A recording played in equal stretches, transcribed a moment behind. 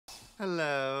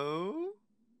Hello?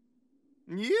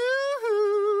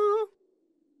 Yoo-hoo!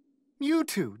 You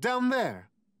two, down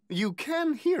there. You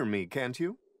can hear me, can't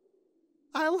you?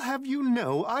 I'll have you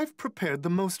know I've prepared the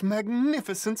most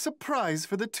magnificent surprise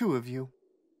for the two of you.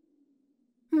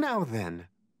 Now then,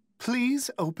 please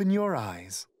open your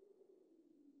eyes.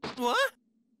 What?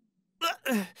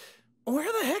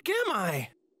 Where the heck am I?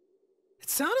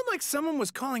 It sounded like someone was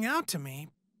calling out to me,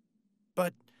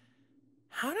 but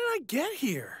how did I get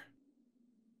here?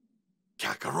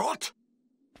 Kakarot?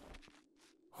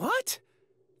 What?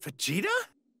 Vegeta?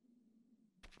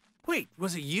 Wait,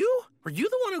 was it you? Were you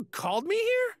the one who called me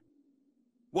here?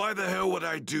 Why the hell would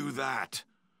I do that?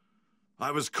 I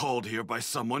was called here by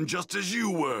someone just as you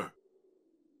were.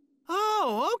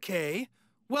 Oh, okay.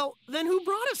 Well, then who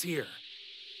brought us here?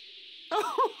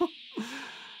 Oh,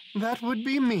 that would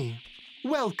be me.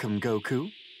 Welcome,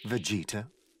 Goku, Vegeta.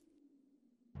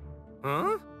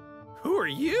 Huh? Who are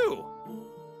you?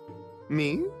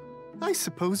 Me? I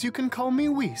suppose you can call me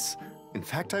Whis. In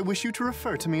fact, I wish you to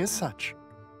refer to me as such.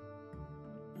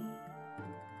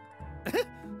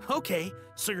 Okay,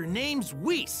 so your name's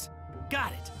Whis.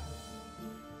 Got it.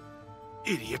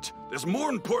 Idiot, there's more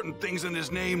important things in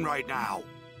his name right now.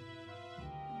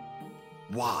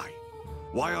 Why?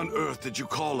 Why on earth did you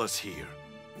call us here?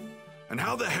 And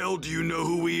how the hell do you know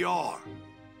who we are?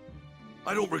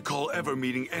 I don't recall ever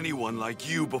meeting anyone like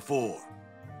you before.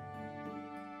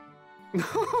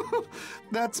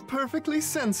 That's perfectly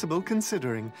sensible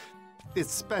considering,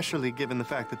 especially given the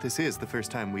fact that this is the first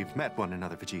time we've met one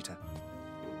another, Vegeta.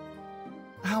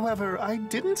 However, I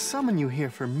didn't summon you here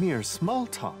for mere small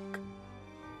talk.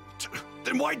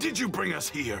 Then why did you bring us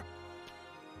here?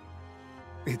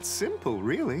 It's simple,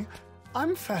 really.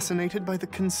 I'm fascinated by the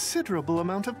considerable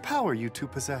amount of power you two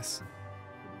possess,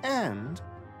 and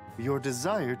your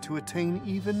desire to attain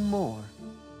even more.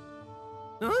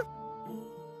 Huh?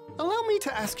 Allow me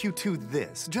to ask you two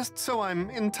this, just so I'm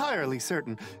entirely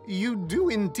certain. You do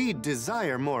indeed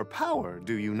desire more power,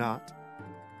 do you not?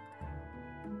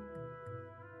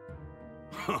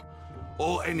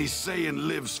 All any Saiyan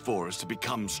lives for is to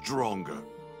become stronger.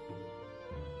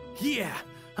 Yeah,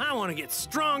 I want to get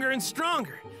stronger and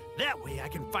stronger. That way I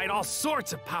can fight all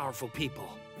sorts of powerful people.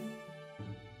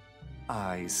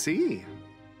 I see.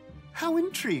 How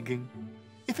intriguing.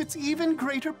 If it's even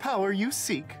greater power you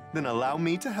seek, then allow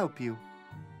me to help you.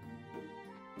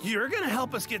 You're gonna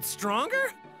help us get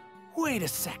stronger? Wait a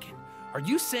second. Are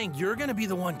you saying you're gonna be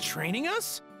the one training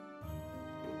us?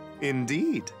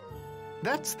 Indeed.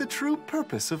 That's the true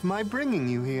purpose of my bringing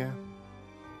you here.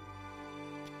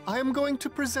 I am going to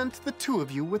present the two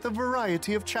of you with a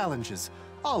variety of challenges,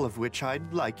 all of which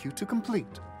I'd like you to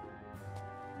complete.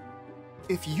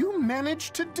 If you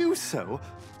manage to do so,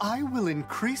 I will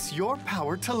increase your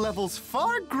power to levels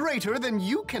far greater than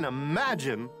you can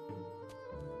imagine.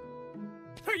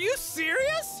 Are you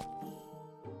serious?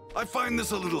 I find this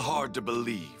a little hard to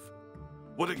believe.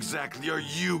 What exactly are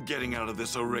you getting out of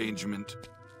this arrangement?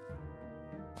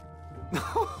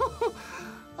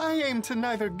 I aim to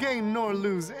neither gain nor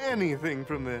lose anything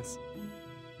from this.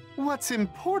 What's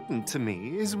important to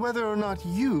me is whether or not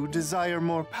you desire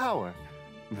more power.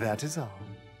 That is all.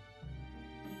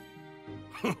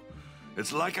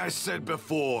 It's like I said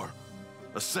before.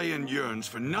 A Saiyan yearns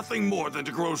for nothing more than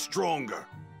to grow stronger.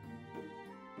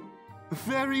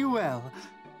 Very well.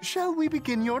 Shall we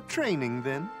begin your training,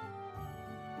 then?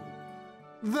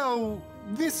 Though,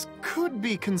 this could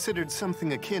be considered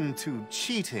something akin to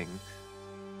cheating.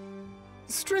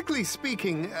 Strictly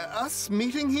speaking, us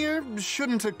meeting here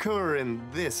shouldn't occur in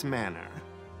this manner.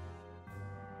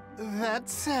 That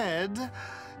said,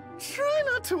 try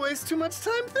not to waste too much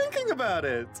time thinking about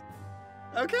it.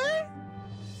 Okay?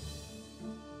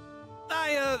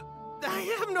 I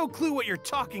have no clue what you're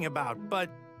talking about, but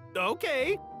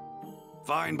okay.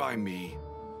 Fine by me.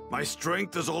 My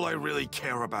strength is all I really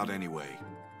care about anyway.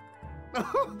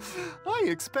 I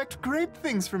expect great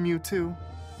things from you two.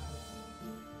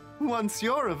 Once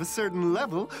you're of a certain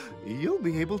level, you'll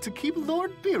be able to keep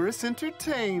Lord Beerus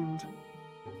entertained.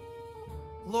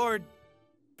 Lord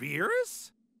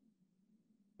Beerus?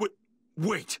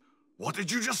 Wait, what did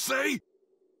you just say?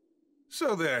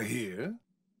 So they're here?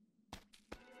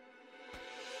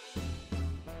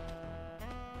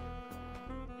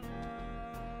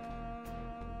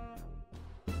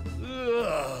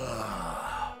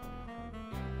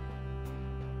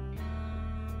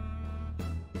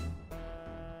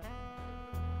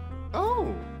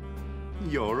 Oh,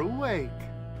 you're awake.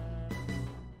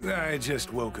 I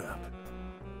just woke up.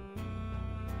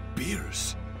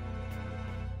 Beerus.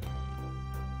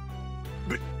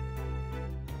 But...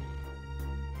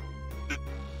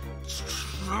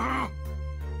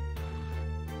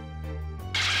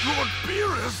 Lord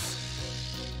Beerus!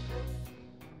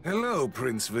 Hello,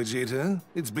 Prince Vegeta.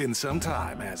 It's been some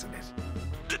time, hasn't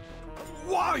it?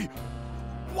 Why?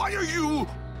 Why are you...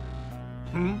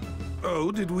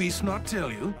 Oh, did Whis not tell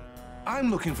you?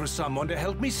 I'm looking for someone to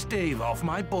help me stave off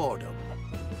my boredom.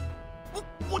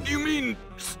 What do you mean,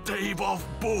 stave off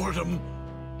boredom?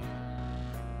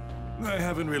 I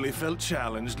haven't really felt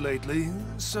challenged lately,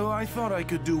 so I thought I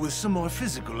could do with some more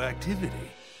physical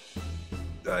activity.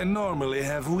 I normally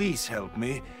have Whis help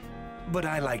me, but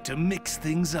I like to mix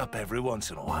things up every once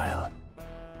in a while.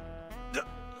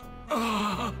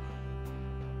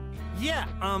 Yeah,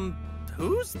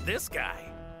 who's this guy?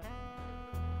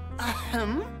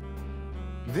 Ahem.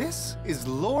 This is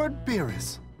Lord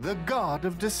Beerus, the god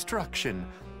of destruction.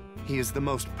 He is the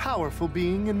most powerful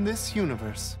being in this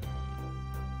universe.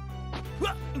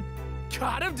 What?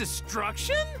 God of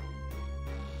destruction?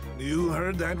 You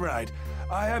heard that right.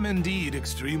 I am indeed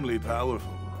extremely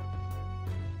powerful.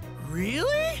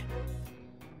 Really?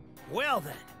 Well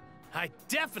then, I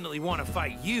definitely want to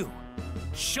fight you.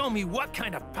 Show me what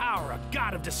kind of power a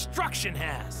god of destruction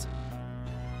has.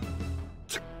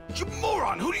 You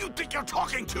moron! Who do you think you're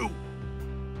talking to?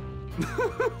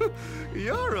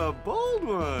 You're a bold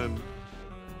one.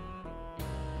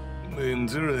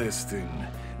 Interesting.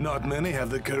 Not many have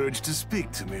the courage to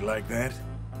speak to me like that.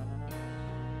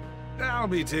 I'll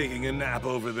be taking a nap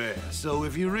over there, so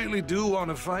if you really do want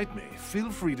to fight me,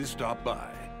 feel free to stop by.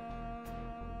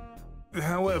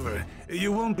 However,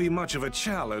 you won't be much of a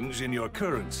challenge in your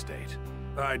current state.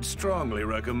 I'd strongly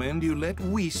recommend you let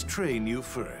Whis train you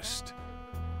first.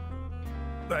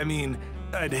 I mean,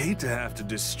 I'd hate to have to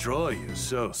destroy you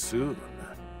so soon.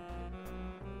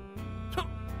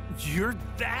 You're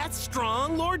that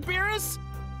strong, Lord Beerus?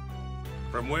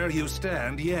 From where you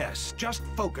stand, yes. Just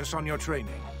focus on your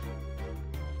training.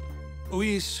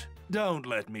 Whis, don't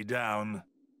let me down.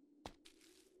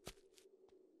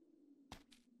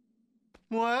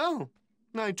 Well,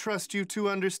 I trust you two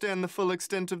understand the full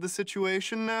extent of the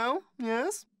situation now,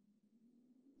 yes?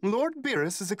 Lord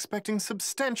Beerus is expecting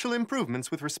substantial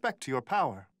improvements with respect to your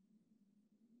power.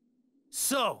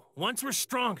 So, once we're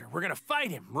stronger, we're gonna fight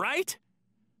him, right?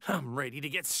 I'm ready to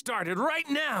get started right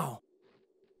now!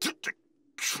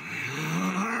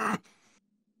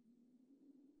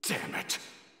 Damn it.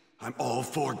 I'm all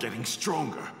for getting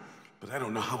stronger, but I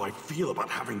don't know how I feel about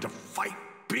having to fight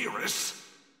Beerus.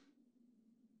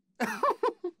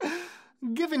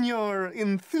 Given your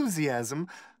enthusiasm,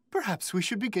 perhaps we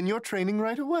should begin your training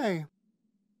right away.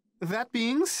 That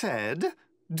being said,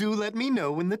 do let me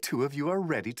know when the two of you are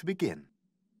ready to begin.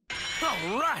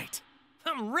 All right!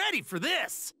 I'm ready for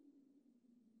this!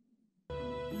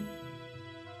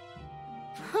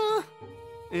 Huh.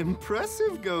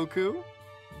 Impressive, Goku.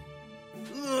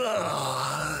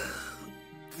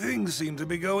 Things seem to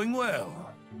be going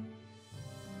well.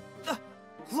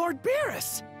 Lord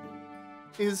Beerus!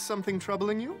 Is something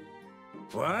troubling you?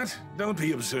 What? Don't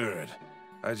be absurd.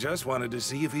 I just wanted to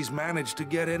see if he's managed to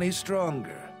get any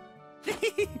stronger.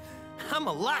 I'm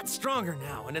a lot stronger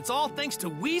now, and it's all thanks to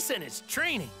Whis and his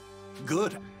training.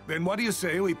 Good. Then what do you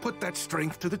say we put that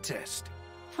strength to the test?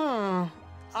 Huh.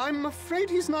 I'm afraid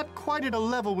he's not quite at a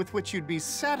level with which you'd be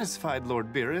satisfied,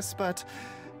 Lord Beerus, but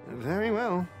very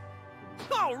well.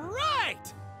 All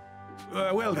right!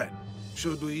 Well then,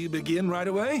 should we begin right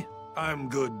away? I'm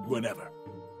good whenever.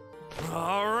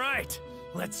 All right,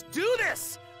 let's do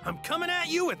this! I'm coming at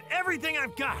you with everything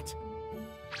I've got!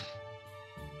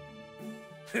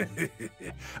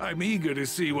 I'm eager to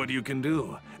see what you can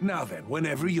do. Now then,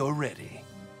 whenever you're ready.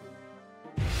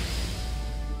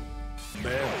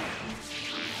 There.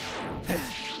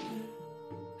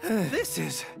 This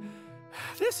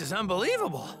is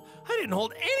unbelievable! I didn't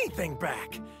hold anything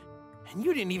back! And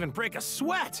you didn't even break a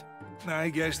sweat! I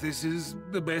guess this is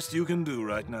the best you can do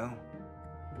right now.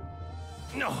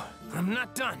 No, I'm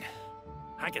not done.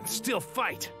 I can still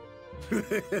fight.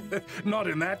 Not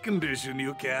in that condition,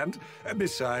 you can't.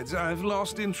 Besides, I've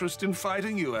lost interest in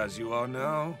fighting you as you are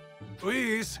now.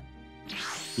 Whis!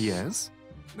 Yes?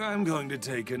 I'm going to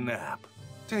take a nap.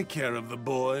 Take care of the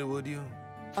boy, would you?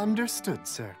 Understood,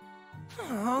 sir.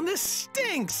 Oh, this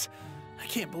stinks! I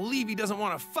can't believe he doesn't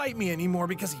want to fight me anymore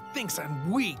because he thinks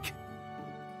I'm weak.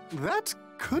 That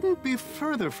couldn't be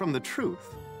further from the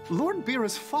truth. Lord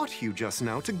Beerus fought you just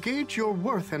now to gauge your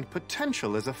worth and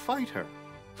potential as a fighter.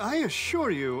 I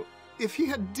assure you, if he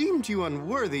had deemed you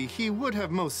unworthy, he would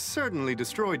have most certainly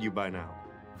destroyed you by now.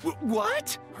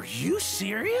 What? Are you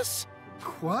serious?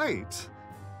 Quite.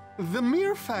 The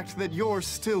mere fact that you're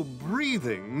still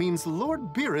breathing means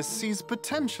Lord Beerus sees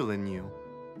potential in you.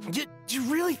 You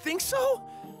really think so?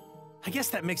 I guess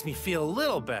that makes me feel a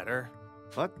little better.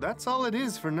 But that's all it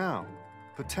is for now.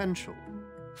 Potential.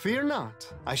 Fear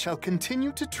not, I shall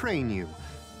continue to train you.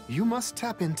 You must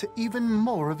tap into even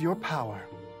more of your power.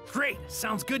 Great,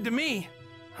 sounds good to me.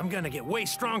 I'm gonna get way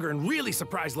stronger and really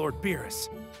surprise Lord Beerus.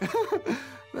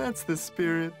 That's the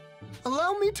spirit.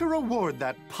 Allow me to reward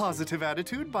that positive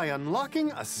attitude by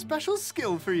unlocking a special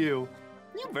skill for you.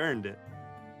 You've earned it.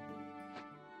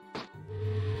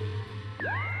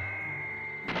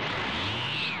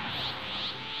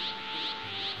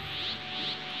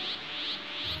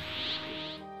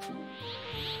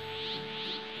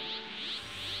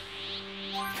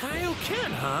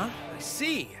 Kaioken, huh? I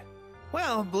see.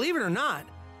 Well, believe it or not,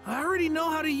 I already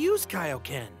know how to use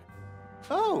Kaioken.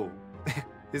 Oh,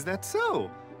 is that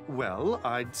so? Well,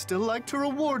 I'd still like to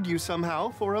reward you somehow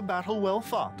for a battle well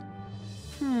fought.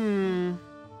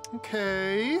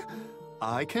 Okay.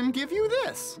 I can give you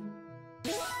this.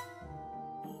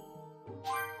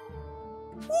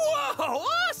 Whoa,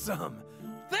 awesome!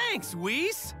 Thanks,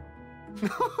 Whis!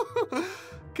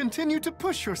 Continue to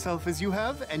push yourself as you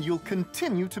have, and you'll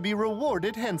continue to be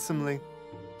rewarded handsomely.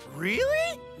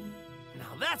 Really?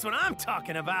 Now that's what I'm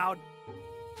talking about.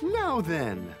 Now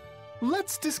then,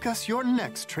 let's discuss your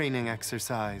next training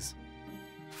exercise.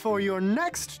 For your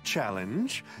next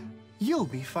challenge, you'll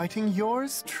be fighting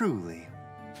yours truly.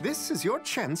 This is your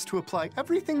chance to apply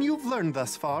everything you've learned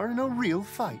thus far in a real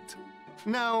fight.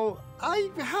 Now,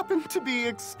 I happen to be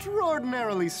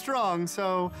extraordinarily strong,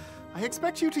 so I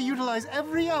expect you to utilize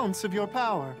every ounce of your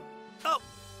power. Oh,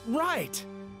 right.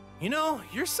 You know,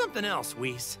 you're something else,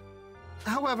 Whis.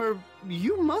 However,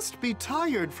 you must be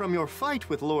tired from your fight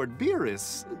with Lord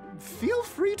Beerus. Feel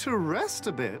free to rest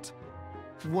a bit.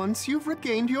 Once you've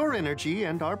regained your energy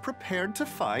and are prepared to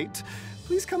fight,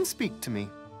 please come speak to me.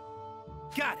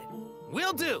 Got it.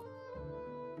 Will do.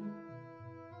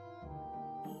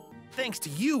 Thanks to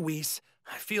you, Whis,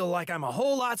 I feel like I'm a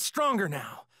whole lot stronger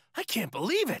now. I can't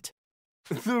believe it.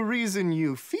 The reason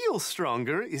you feel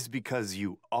stronger is because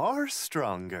you are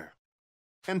stronger.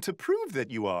 And to prove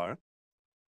that you are...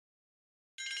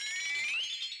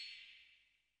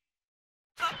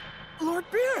 Lord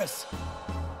Beerus!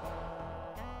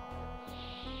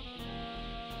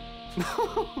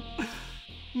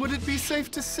 Would it be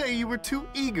safe to say you were too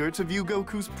eager to view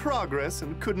Goku's progress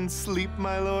and couldn't sleep,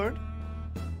 my lord?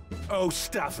 Oh,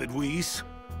 stuff it, Whis.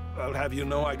 I'll have you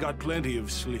know I got plenty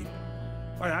of sleep.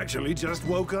 I actually just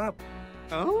woke up.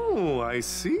 Oh, I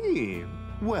see.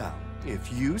 Well,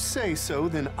 if you say so,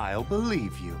 then I'll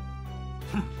believe you.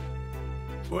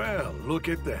 Well, look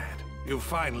at that. You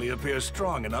finally appear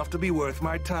strong enough to be worth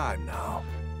my time now.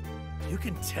 You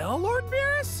can tell, Lord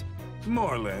Beerus?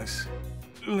 More or less.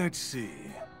 Let's see.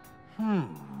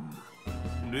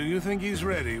 Do you think he's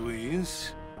ready,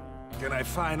 Whis? Can I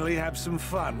finally have some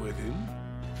fun with him?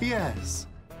 Yes.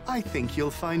 I think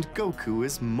you'll find Goku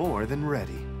is more than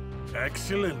ready.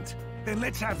 Excellent. Then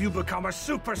let's have you become a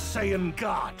Super Saiyan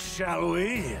God, shall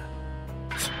we?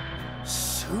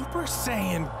 Super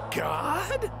Saiyan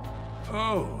God?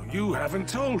 Oh, you haven't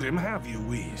told him, have you,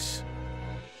 Whis?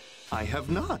 I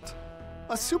have not.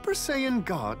 A Super Saiyan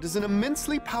God is an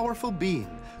immensely powerful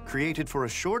being, created for a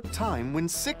short time when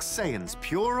 6 Saiyans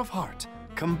pure of heart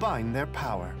combine their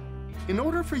power. In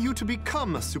order for you to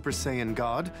become a Super Saiyan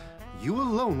God, you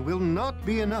alone will not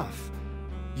be enough.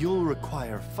 You'll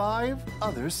require 5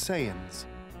 other Saiyans.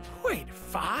 Wait,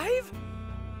 5?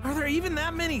 Are there even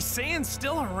that many Saiyans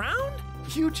still around?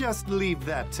 You just leave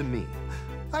that to me.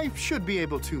 I should be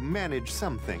able to manage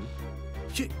something.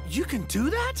 You can do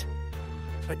that?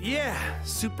 But yeah,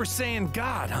 Super Saiyan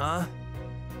God, huh?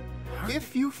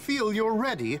 If you feel you're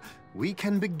ready, we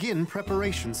can begin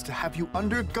preparations to have you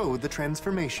undergo the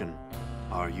transformation.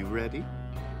 Are you ready?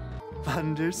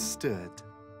 Understood.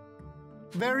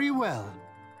 Very well.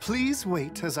 Please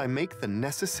wait as I make the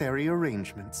necessary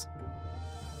arrangements.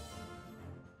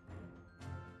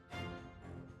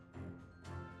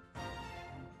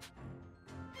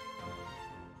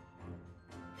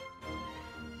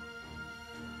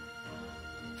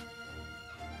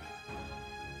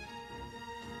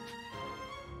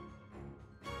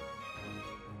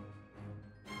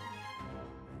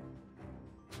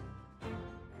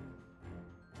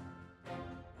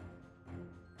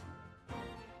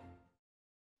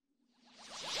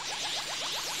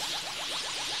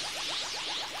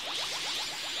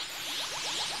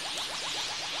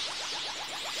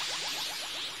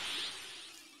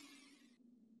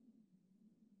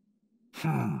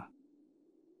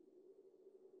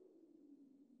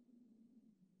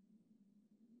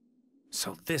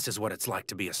 So this is what it's like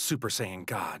to be a Super Saiyan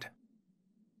God.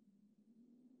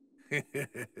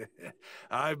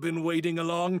 I've been waiting a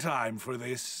long time for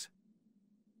this.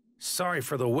 Sorry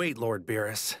for the wait, Lord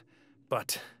Beerus,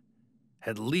 but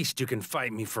at least you can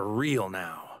fight me for real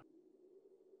now.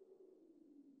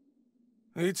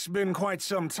 It's been quite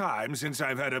some time since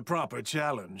I've had a proper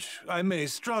challenge. I may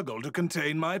struggle to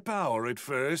contain my power at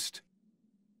first.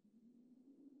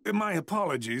 My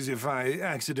apologies if I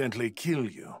accidentally kill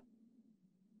you.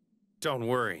 Don't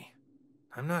worry.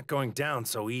 I'm not going down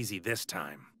so easy this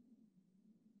time.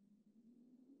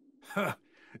 Huh.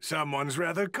 Someone's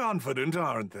rather confident,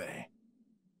 aren't they?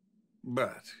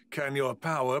 But can your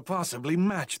power possibly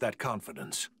match that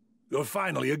confidence? You're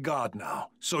finally a god now,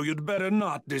 so you'd better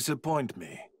not disappoint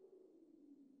me.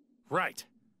 Right.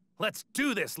 Let's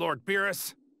do this, Lord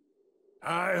Beerus.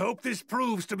 I hope this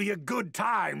proves to be a good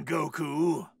time,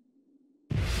 Goku.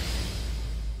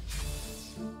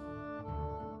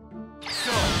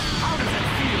 So, how does it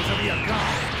feel to be a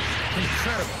god?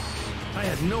 Incredible. I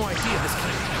had no idea this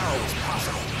kind of power was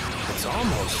possible. It's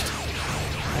almost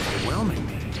overwhelming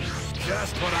me.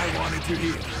 Just what I wanted to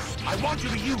hear. I want you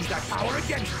to use that power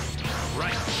against me.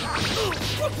 Right.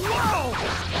 Whoa!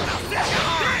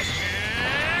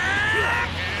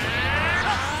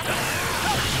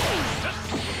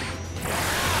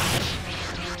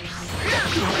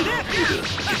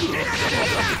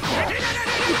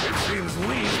 It seems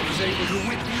Whis was able to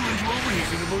whip you into a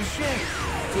reasonable shape.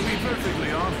 To be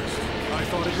perfectly honest, I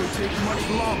thought it would take much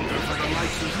longer for the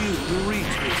likes of you to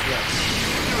reach this level.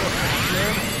 You're a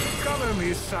man. Color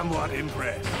me somewhat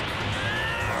impressed.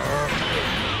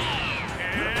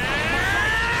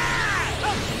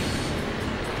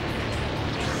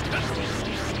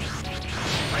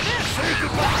 Say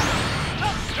goodbye!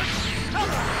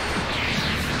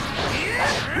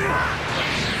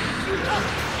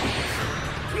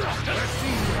 Let's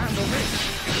see you handle this.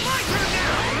 It's my turn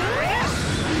now!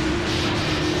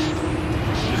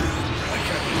 I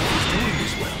can't believe he's doing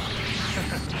this well.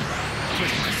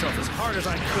 Pushed myself as hard as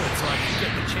I could so I could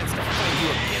get the chance to fight you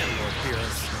again, Lord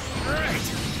Beerus. Right!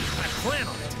 I plan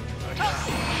on it.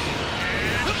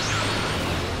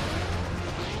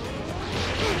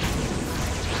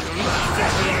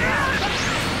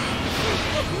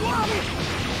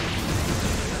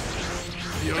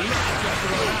 You're not just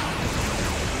around.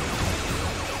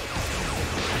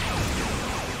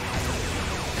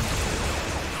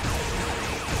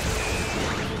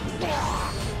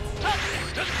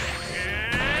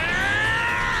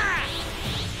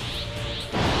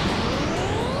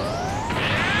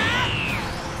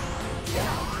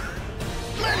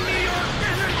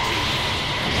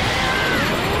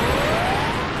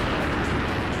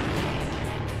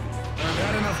 I've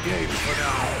had enough games for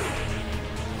now.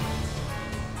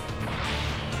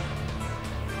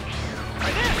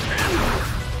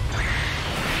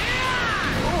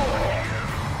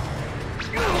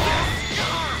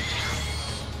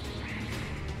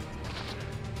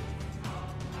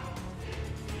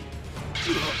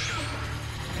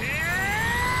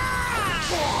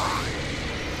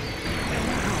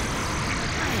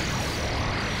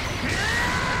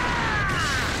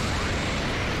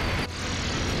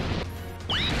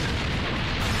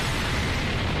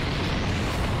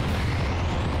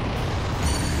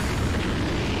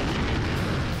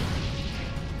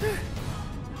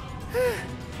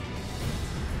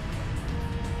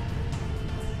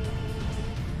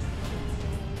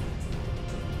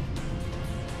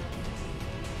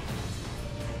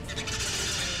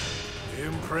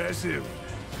 Impressive.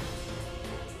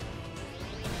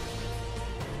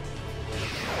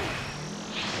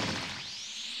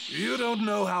 You don't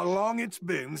know how long it's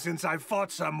been since I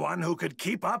fought someone who could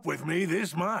keep up with me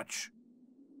this much.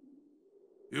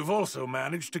 You've also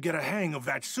managed to get a hang of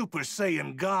that Super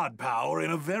Saiyan God power in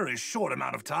a very short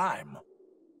amount of time.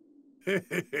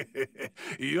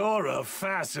 You're a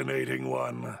fascinating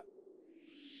one.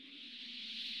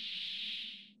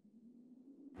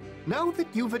 Now that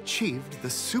you've achieved the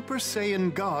Super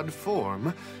Saiyan God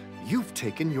form, you've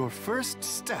taken your first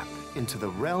step into the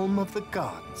realm of the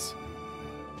gods.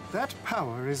 That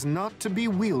power is not to be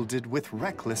wielded with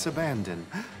reckless abandon,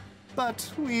 but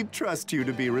we trust you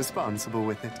to be responsible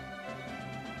with it.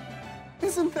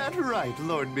 Isn't that right,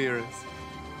 Lord Beerus?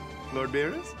 Lord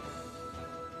Beerus?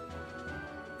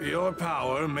 Your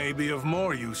power may be of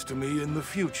more use to me in the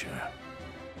future.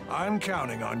 I'm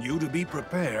counting on you to be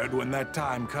prepared when that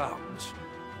time comes.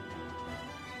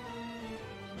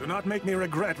 Do not make me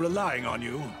regret relying on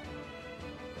you.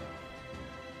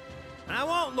 I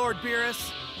won't, Lord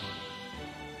Beerus.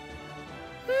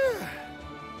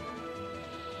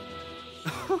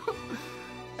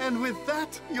 And with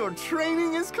that, your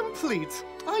training is complete.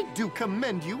 I do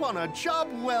commend you on a job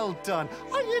well done.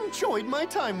 I enjoyed my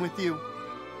time with you.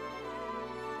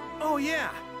 Oh,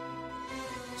 yeah.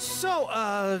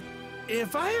 So,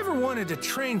 if I ever wanted to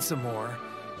train some more,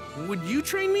 would you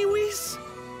train me, Whis?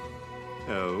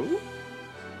 Oh?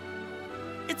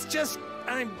 It's just,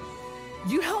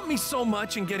 you helped me so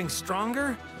much in getting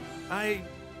stronger. I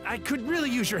could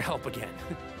really use your help again.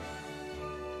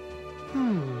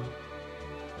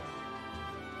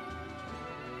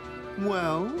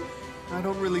 Well, I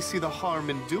don't really see the harm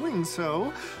in doing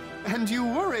so. And you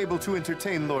were able to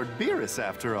entertain Lord Beerus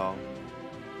after all.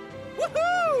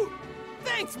 Woohoo!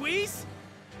 Thanks, Whis!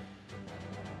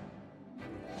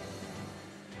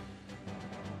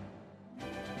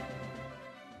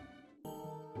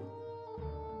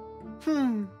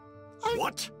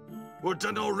 What? We're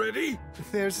done already?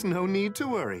 There's no need to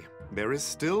worry. There is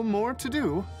still more to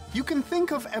do. You can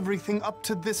think of everything up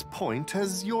to this point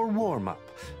as your warm-up.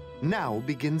 Now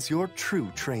begins your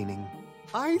true training.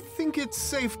 I think it's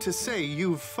safe to say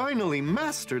you've finally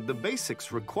mastered the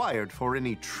basics required for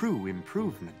any true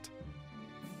improvement.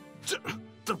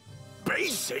 The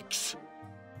basics?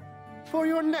 For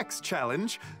your next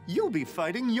challenge, you'll be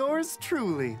fighting yours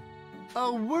truly.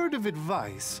 A word of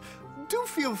advice. Do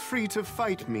feel free to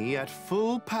fight me at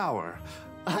full power.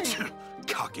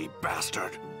 Cocky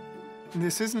bastard.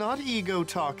 This is not ego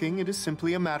talking, it is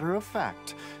simply a matter of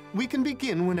fact. We can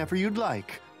begin whenever you'd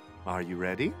like. Are you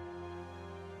ready?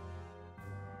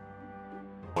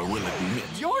 I will admit.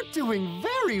 You're doing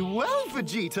very well,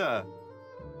 Vegeta!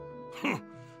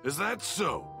 Is that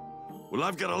so? Well,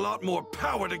 I've got a lot more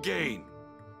power to gain.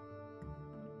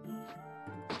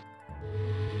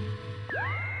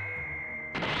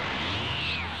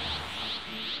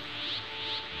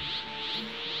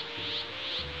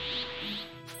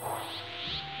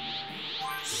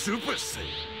 Super Saiyan.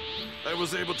 I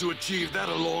was able to achieve that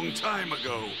a long time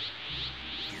ago.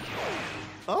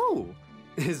 Oh,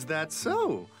 is that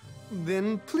so?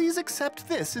 Then please accept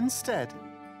this instead.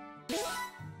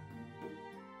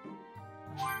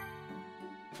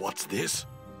 What's this?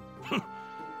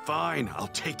 Fine, I'll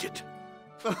take it.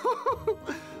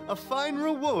 A fine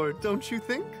reward, don't you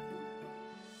think?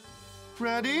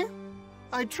 Ready?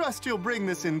 I trust you'll bring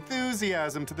this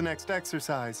enthusiasm to the next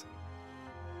exercise.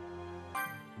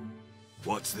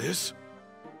 What's this?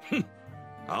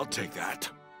 I'll take that.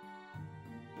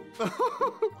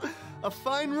 A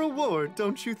fine reward,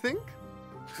 don't you think?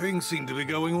 Things seem to be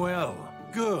going well.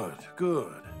 Good,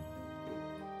 good.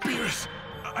 Beerus!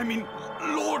 I mean,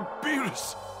 Lord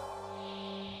Beerus!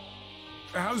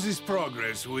 How's his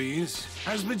progress, Whis?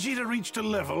 Has Vegeta reached a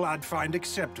level I'd find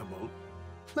acceptable?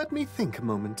 Let me think a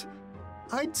moment.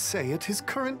 I'd say at his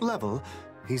current level,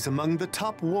 he's among the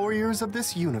top warriors of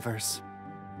this universe.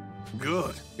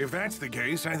 Good. If that's the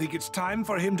case, I think it's time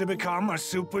for him to become a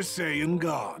Super Saiyan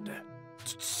God.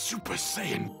 Super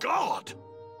Saiyan God?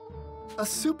 A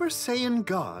Super Saiyan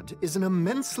God is an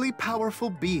immensely powerful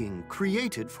being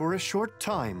created for a short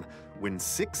time when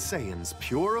 6 Saiyans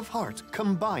pure of heart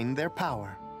combine their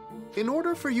power. In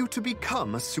order for you to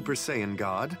become a Super Saiyan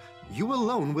God, you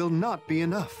alone will not be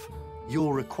enough.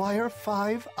 You'll require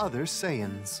 5 other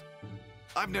Saiyans.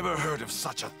 I've never heard of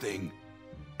such a thing.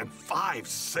 And 5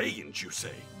 Saiyans, you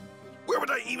say? Where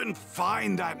would I even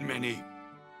find that many?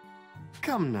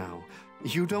 Come now,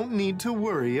 you don't need to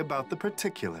worry about the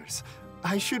particulars.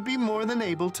 I should be more than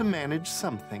able to manage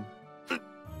something.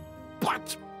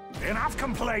 What? Enough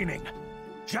complaining.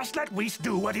 Just let Whis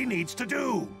do what he needs to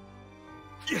do.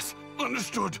 Yes,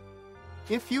 understood.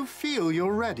 If you feel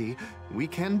you're ready, we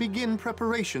can begin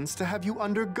preparations to have you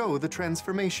undergo the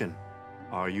transformation.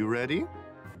 Are you ready?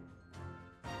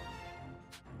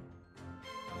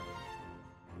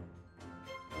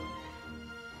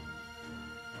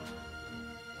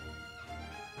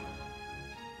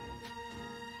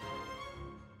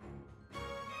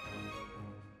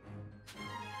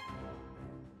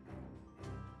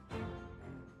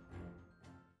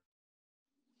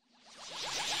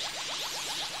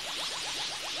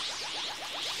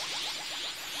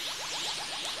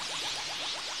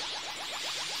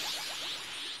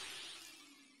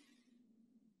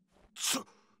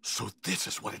 So this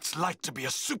is what it's like to be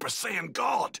a Super Saiyan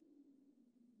God!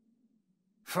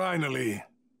 Finally,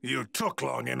 you took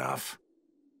long enough.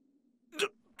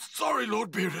 Sorry,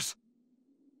 Lord Beerus.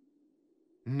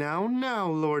 Now,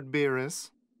 Lord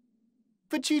Beerus.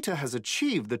 Vegeta has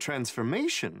achieved the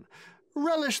transformation.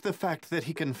 Relish the fact that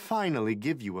he can finally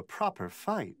give you a proper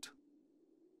fight.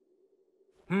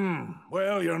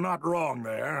 Well, you're not wrong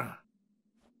there.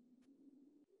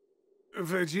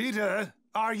 Vegeta,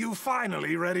 are you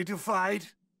finally ready to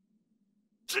fight?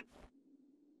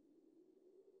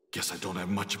 Guess I don't have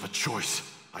much of a choice.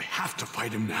 I have to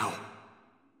fight him now.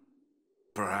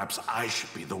 Perhaps I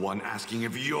should be the one asking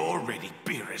if you're ready,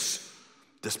 Beerus.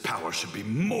 This power should be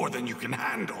more than you can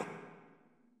handle.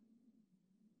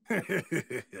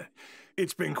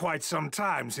 It's been quite some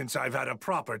time since I've had a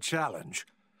proper challenge.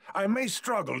 I may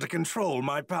struggle to control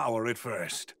my power at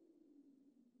first.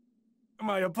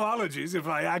 My apologies if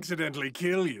I accidentally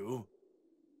kill you.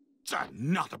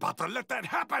 I'm not about to let that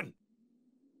happen!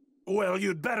 Well,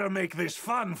 you'd better make this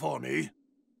fun for me.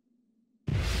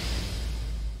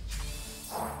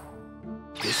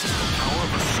 This is the power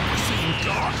of a Super Saiyan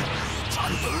God! It's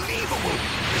unbelievable!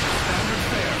 Standard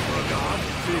fare for a god.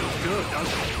 Feels good,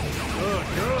 doesn't it? Good,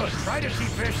 good. Try to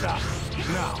keep this up.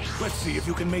 Now, let's see if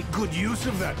you can make good use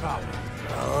of that power.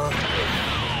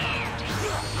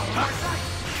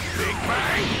 Big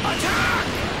Bang, attack!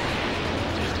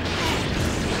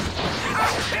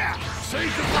 Say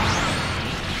goodbye!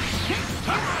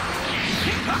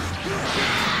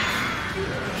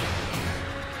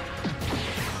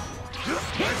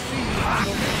 Let's see you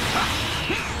handle this.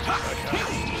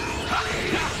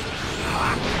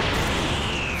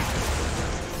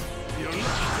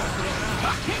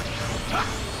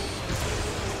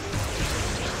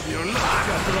 Your luck just run out. Your luck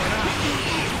just run out.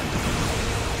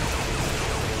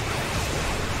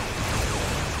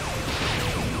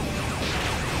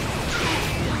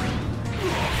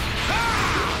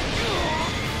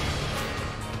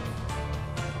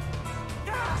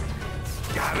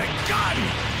 Got a gun!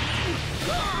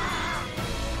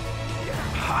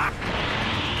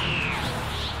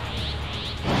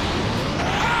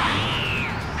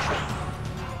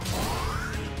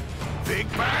 Big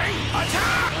Bang,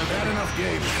 attack! I've had enough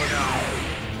games for now.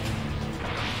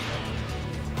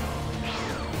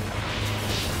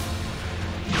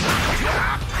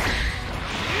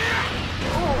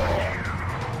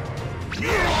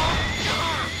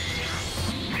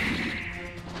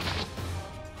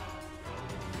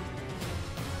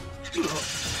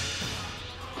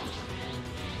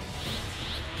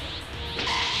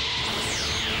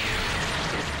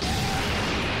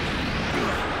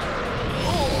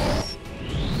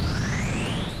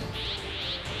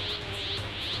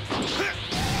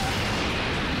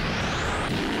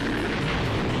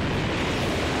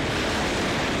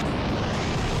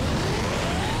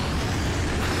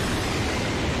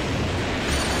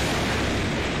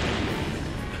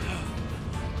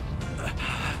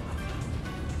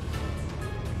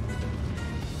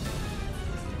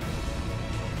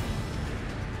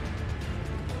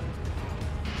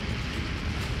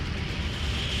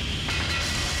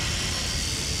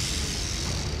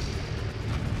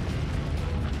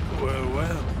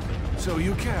 Well, so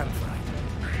you can fight.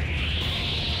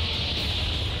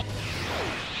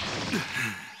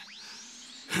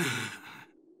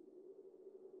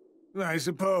 I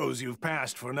suppose you've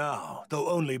passed for now, though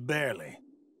only barely.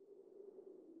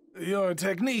 Your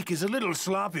technique is a little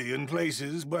sloppy in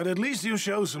places, but at least you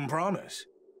show some promise.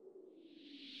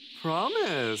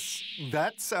 Promise?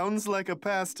 That sounds like a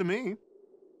pass to me.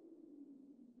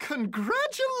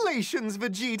 Congratulations,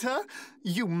 Vegeta!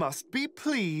 You must be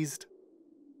pleased.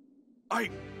 I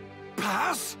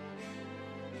pass?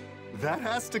 That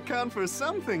has to count for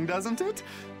something, doesn't it?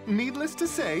 Needless to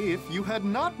say, if you had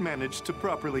not managed to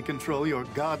properly control your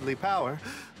godly power,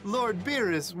 Lord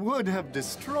Beerus would have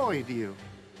destroyed you.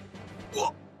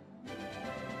 What?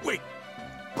 Wait,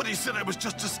 but he said I was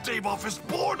just to stave off his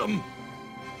boredom!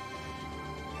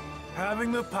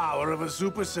 Having the power of a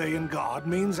Super Saiyan God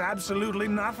means absolutely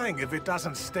nothing if it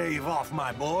doesn't stave off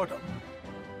my boredom.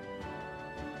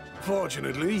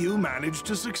 Fortunately, you managed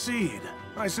to succeed.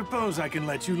 I suppose I can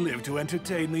let you live to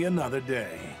entertain me another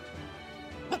day.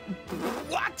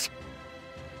 What?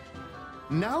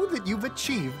 Now that you've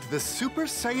achieved the Super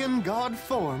Saiyan God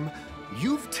form,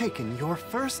 you've taken your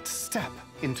first step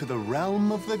into the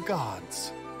realm of the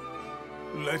gods.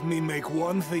 Let me make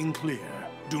one thing clear.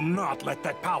 Do not let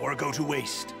that power go to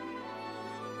waste.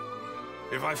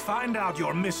 If I find out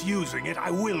you're misusing it, I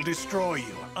will destroy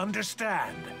you.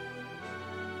 Understand?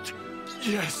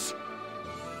 Yes.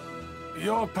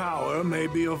 Your power may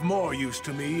be of more use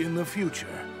to me in the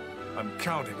future. I'm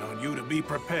counting on you to be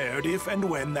prepared if and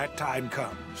when that time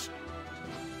comes.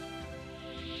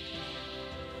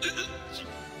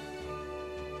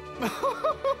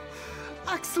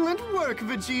 Excellent work,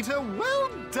 Vegeta. Well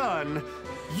done.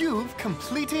 You've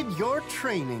completed your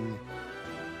training.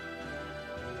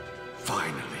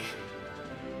 Finally.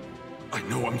 I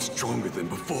know I'm stronger than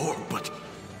before, but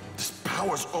this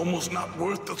power's almost not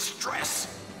worth the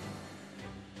stress.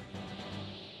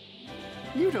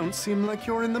 You don't seem like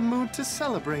you're in the mood to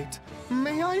celebrate.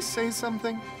 May I say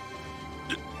something?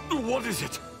 What is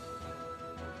it?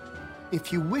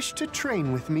 If you wish to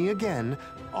train with me again,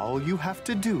 all you have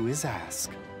to do is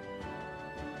ask.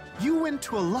 You went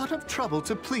to a lot of trouble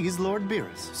to please Lord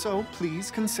Beerus, so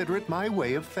please consider it my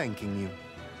way of thanking you.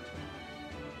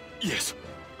 Yes,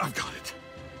 I've got it.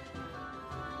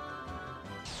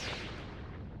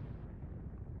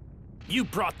 You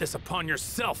brought this upon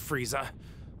yourself, Frieza.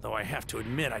 Though I have to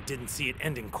admit, I didn't see it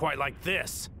ending quite like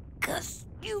this. 'Cause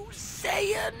you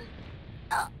Saiyan...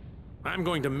 I'm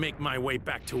going to make my way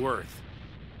back to Earth.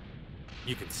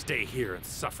 You can stay here and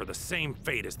suffer the same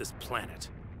fate as this planet.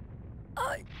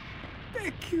 I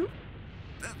beg you.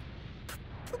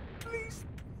 Please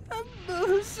have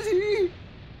mercy.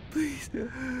 Please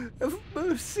have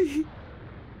mercy.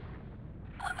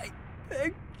 I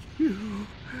beg you.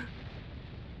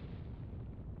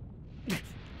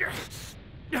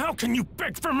 How can you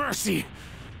beg for mercy?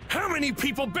 How many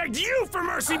people begged you for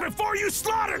mercy before you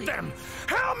slaughtered them?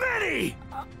 How many?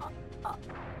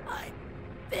 I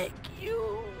beg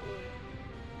you.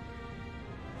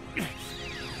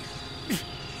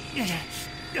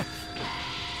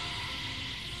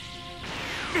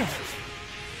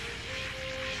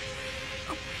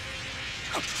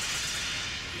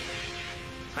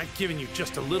 I've given you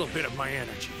just a little bit of my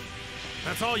energy.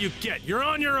 That's all you get. You're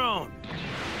on your own.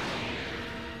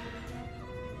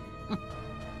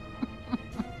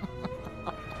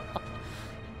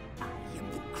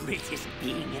 Greatest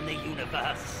being in the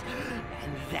universe.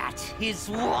 And that is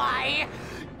why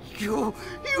you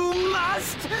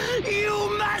must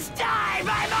die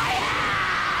by my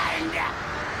hand!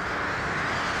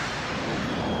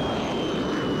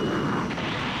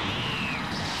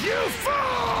 You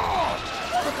fool!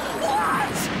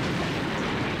 What?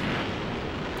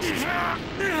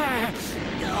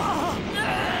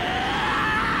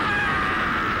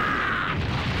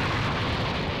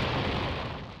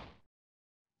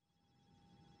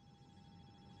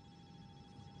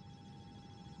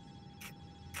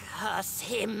 Curse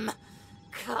him!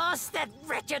 Curse that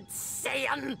wretched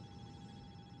Saiyan!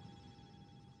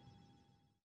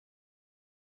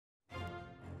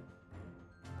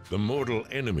 The mortal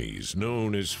enemies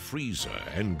known as Frieza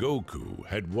and Goku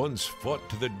had once fought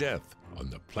to the death on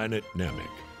the planet Namek.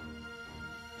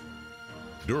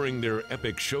 During their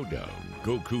epic showdown,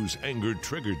 Goku's anger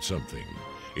triggered something.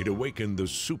 It awakened the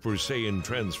Super Saiyan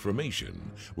transformation,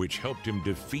 which helped him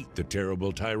defeat the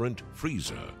terrible tyrant,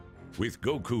 Frieza. With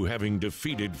Goku having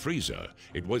defeated Frieza,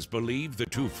 it was believed the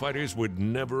two fighters would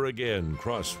never again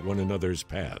cross one another's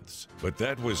paths. But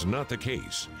that was not the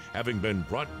case. Having been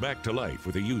brought back to life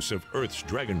with the use of Earth's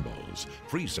Dragon Balls,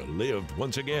 Frieza lived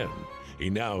once again. He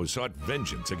now sought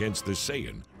vengeance against the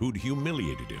Saiyan who'd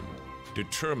humiliated him.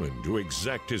 Determined to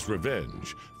exact his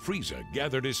revenge, Frieza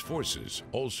gathered his forces,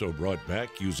 also brought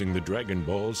back using the Dragon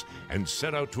Balls, and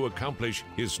set out to accomplish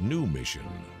his new mission.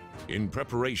 In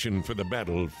preparation for the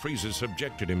battle, Frieza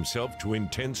subjected himself to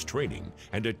intense training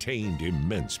and attained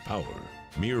immense power.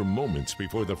 Mere moments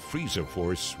before the Frieza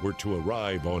Force were to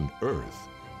arrive on Earth.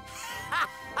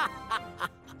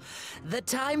 The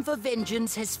time for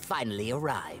vengeance has finally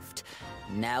arrived.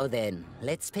 Now then,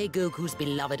 let's pay Goku's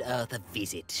beloved Earth a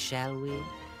visit, shall we?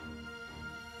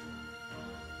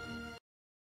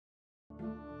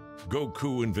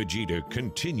 Goku and Vegeta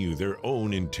continue their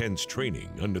own intense training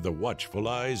under the watchful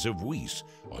eyes of Whis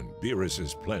on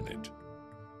Beerus's planet.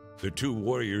 The two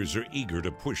warriors are eager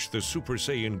to push the Super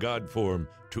Saiyan God form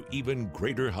to even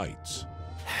greater heights.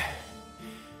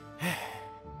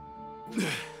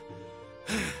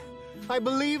 I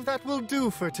believe that will do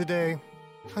for today.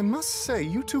 I must say,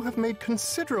 you two have made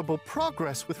considerable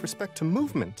progress with respect to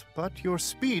movement, but your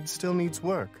speed still needs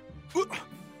work.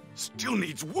 Still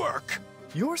needs work?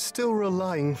 You're still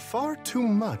relying far too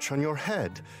much on your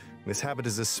head. This habit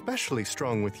is especially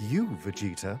strong with you,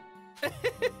 Vegeta.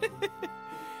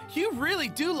 You really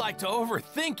do like to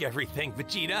overthink everything,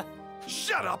 Vegeta.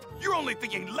 Shut up! You're only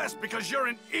thinking less because you're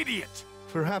an idiot!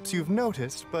 Perhaps you've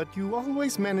noticed, but you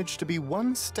always manage to be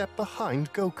one step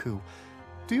behind Goku.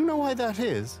 Do you know why that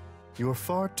is? You're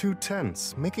far too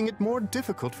tense, making it more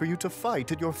difficult for you to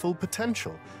fight at your full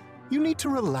potential. You need to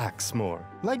relax more,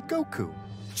 like Goku.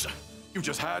 You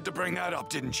just had to bring that up,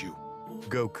 didn't you?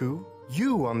 Goku,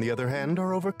 you, on the other hand,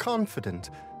 are overconfident.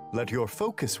 Let your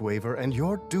focus waver and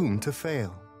you're doomed to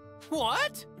fail.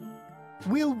 What?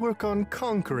 We'll work on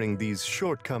conquering these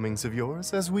shortcomings of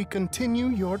yours as we continue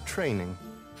your training.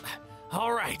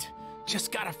 All right,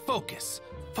 just gotta focus.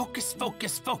 Focus,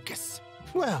 focus, focus.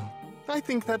 Well, I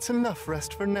think that's enough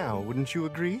rest for now, wouldn't you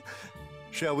agree?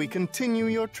 Shall we continue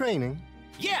your training?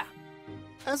 Yeah.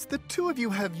 As the two of you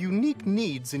have unique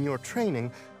needs in your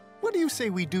training, what do you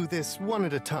say we do this one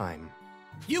at a time?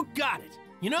 You got it.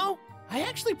 You know, I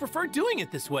actually prefer doing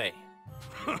it this way.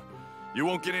 You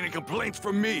won't get any complaints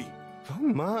from me. Oh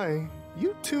my,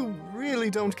 You two really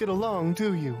don't get along,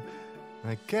 do you?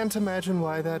 I can't imagine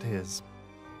why that is.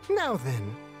 Now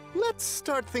then, let's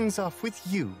start things off with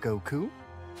you, Goku.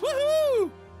 Woohoo!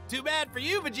 Too bad for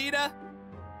you, Vegeta.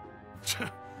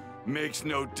 Makes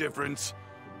no difference.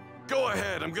 Go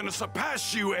ahead, I'm gonna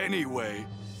surpass you anyway.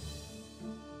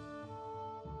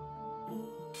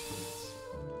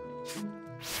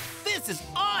 This is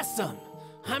awesome!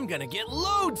 I'm gonna get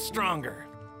loads stronger.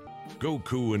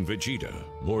 Goku and Vegeta,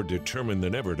 more determined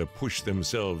than ever to push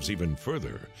themselves even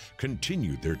further,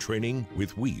 continued their training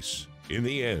with Whis. In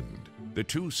the end, the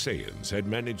two Saiyans had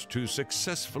managed to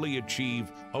successfully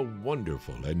achieve a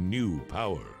wonderful and new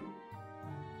power.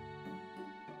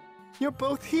 You're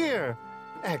both here.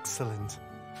 Excellent.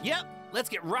 Yep, let's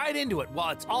get right into it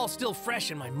while it's all still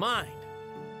fresh in my mind.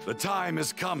 The time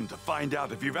has come to find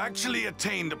out if you've actually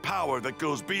attained a power that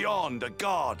goes beyond a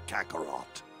god, Kakarot.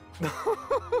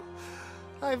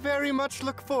 I very much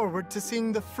look forward to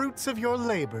seeing the fruits of your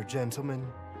labor, gentlemen.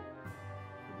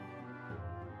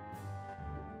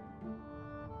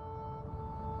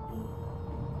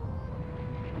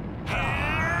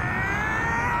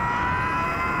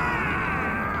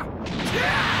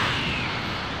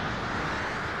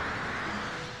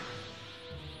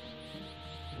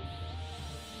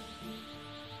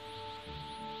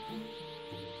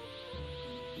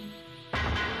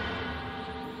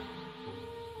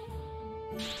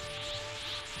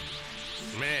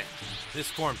 Man, this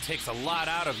form takes a lot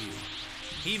out of you.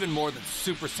 Even more than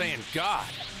Super Saiyan God.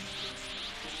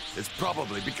 It's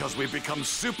probably because we've become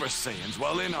Super Saiyans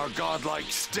while in our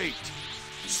godlike state.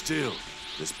 Still,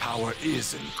 this power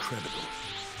is incredible.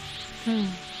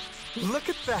 Look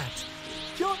at that!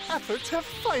 Your efforts have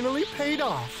finally paid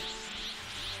off!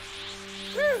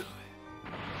 Whew.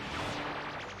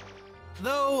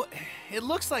 Though, it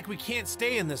looks like we can't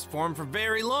stay in this form for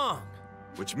very long.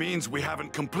 Which means we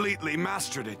haven't completely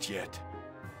mastered it yet.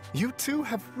 You two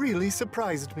have really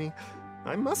surprised me.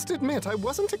 I must admit, I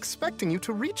wasn't expecting you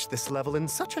to reach this level in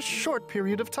such a short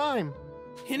period of time.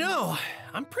 You know,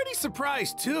 I'm pretty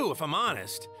surprised too, if I'm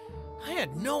honest. I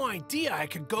had no idea I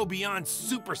could go beyond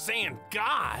Super Saiyan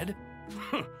God.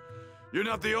 You're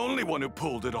not the only one who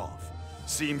pulled it off.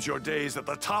 Seems your days at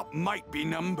the top might be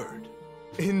numbered.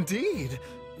 Indeed.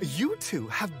 You two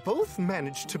have both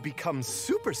managed to become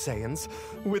Super Saiyans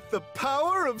with the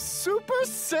power of Super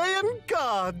Saiyan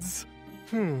gods.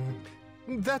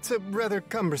 That's a rather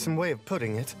cumbersome way of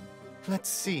putting it. Let's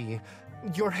see.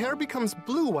 Your hair becomes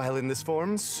blue while in this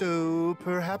form, so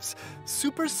perhaps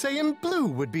Super Saiyan Blue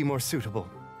would be more suitable.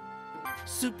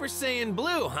 Super Saiyan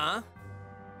Blue, huh?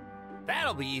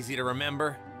 That'll be easy to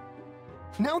remember.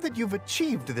 Now that you've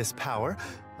achieved this power,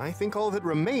 I think all that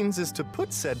remains is to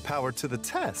put said power to the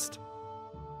test.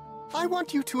 I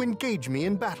want you to engage me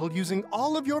in battle using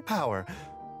all of your power.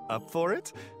 Up for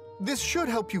it? This should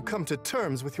help you come to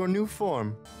terms with your new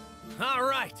form. All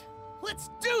right, let's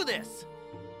do this!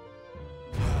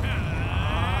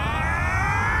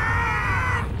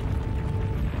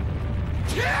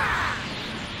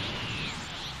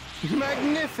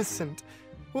 Magnificent!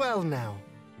 Well now,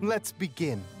 let's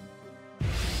begin.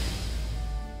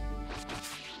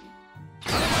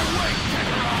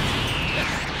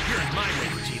 You're in my way,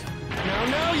 Vegeta.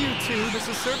 Now, you two, this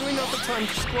is certainly not the time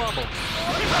to squabble.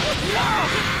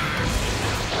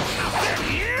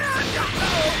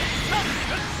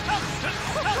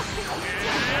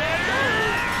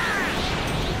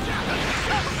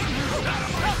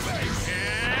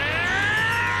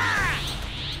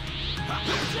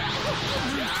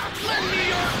 Lend me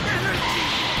your energy!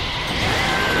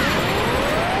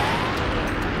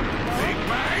 Big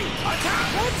Bang, attack!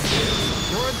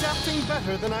 You're adapting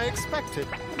better than I expected.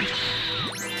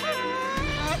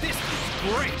 This is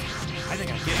great! I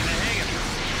think I'm getting the hang of this.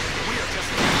 We are just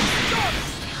getting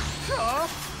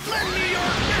started! Lend me your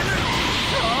energy!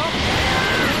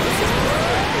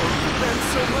 And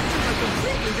so much are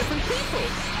completely different people.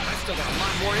 I still got a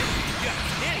lot more in me. You haven't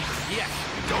seen anything yet.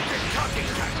 Don't get cocky,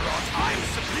 Kakarot! I'm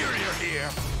superior here!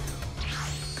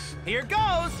 Here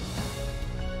goes!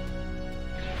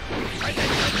 I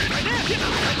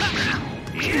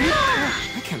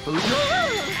can't believe it.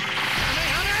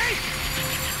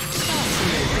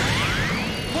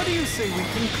 What do you say we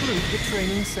conclude the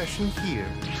training session here?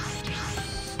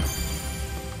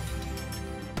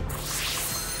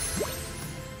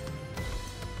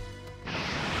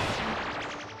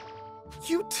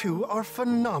 You two are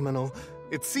phenomenal.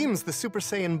 It seems the Super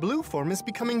Saiyan Blue form is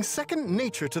becoming second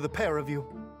nature to the pair of you.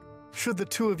 Should the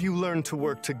two of you learn to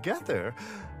work together,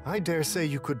 I dare say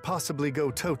you could possibly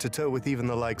go toe-to-toe with even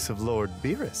the likes of Lord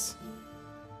Beerus.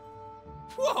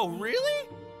 Whoa, really?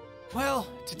 Well,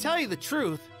 to tell you the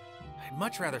truth, I I'd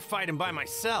much rather fight him by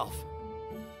myself.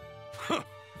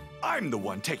 I'm the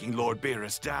one taking Lord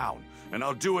Beerus down, and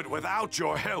I'll do it without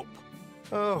your help.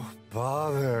 Oh,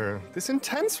 bother. This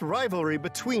intense rivalry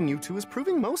between you two is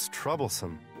proving most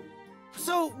troublesome.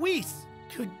 So, Whis,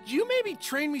 could you maybe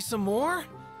train me some more?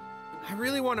 I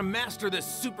really want to master this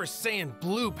Super Saiyan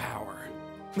Blue power.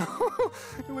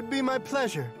 It would be my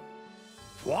pleasure.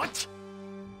 What?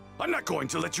 I'm not going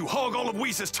to let you hog all of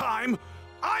Whis' time.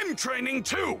 I'm training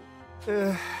too.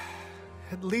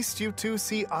 At least you two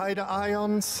see eye to eye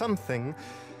on something.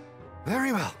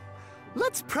 Very well.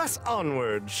 Let's press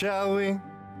onward, shall we?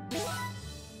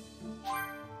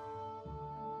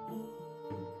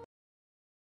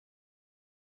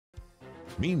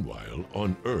 Meanwhile,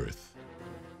 on Earth,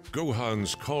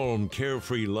 Gohan's calm,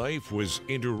 carefree life was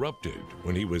interrupted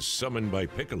when he was summoned by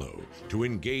Piccolo to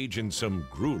engage in some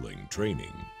grueling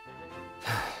training.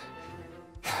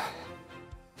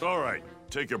 All right,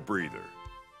 take a breather.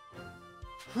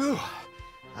 Whew.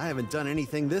 I haven't done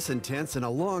anything this intense in a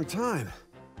long time.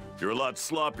 You're a lot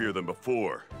sloppier than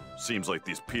before. Seems like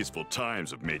these peaceful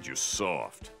times have made you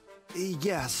soft.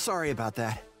 Yeah, sorry about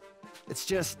that. It's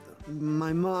just,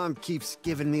 my mom keeps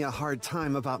giving me a hard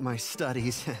time about my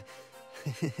studies.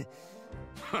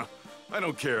 Huh. I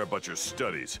don't care about your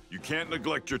studies. You can't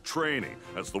neglect your training.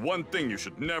 That's the one thing you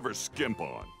should never skimp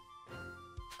on.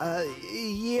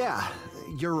 Yeah,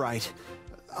 you're right.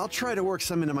 I'll try to work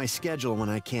some into my schedule when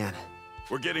I can.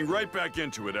 We're getting right back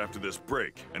into it after this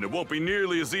break, and it won't be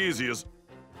nearly as easy as...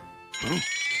 Huh?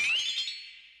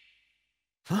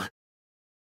 Huh?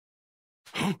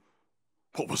 Huh?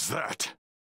 What was that?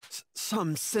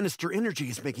 Some sinister energy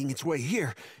is making its way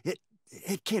here.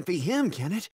 It can't be him,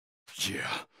 can it?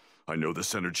 Yeah, I know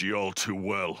this energy all too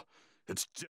well. It's...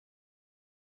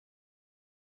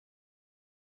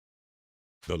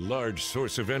 The large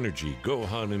source of energy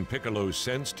Gohan and Piccolo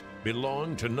sensed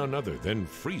belonged to none other than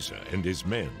Frieza and his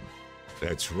men.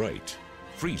 That's right,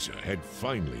 Frieza had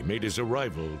finally made his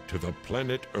arrival to the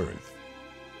planet Earth.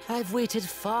 I've waited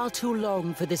far too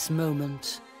long for this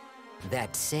moment.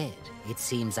 That said, it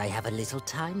seems I have a little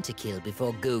time to kill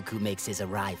before Goku makes his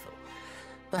arrival.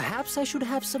 Perhaps I should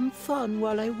have some fun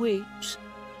while I wait.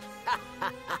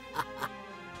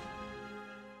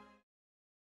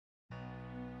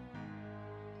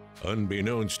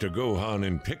 Unbeknownst to Gohan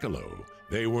and Piccolo,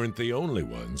 they weren't the only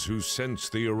ones who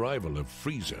sensed the arrival of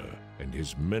Frieza and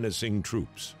his menacing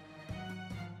troops.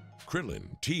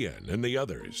 Krillin, Tien, and the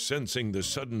others, sensing the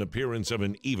sudden appearance of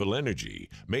an evil energy,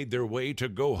 made their way to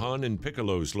Gohan and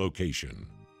Piccolo's location.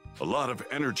 A lot of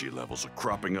energy levels are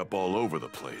cropping up all over the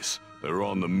place. They're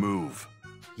on the move.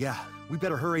 Yeah, we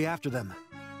better hurry after them.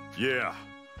 Yeah,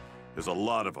 there's a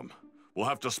lot of them. We'll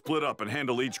have to split up and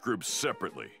handle each group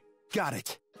separately. Got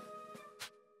it.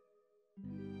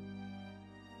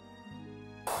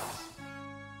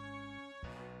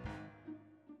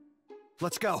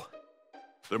 Let's go.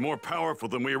 They're more powerful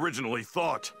than we originally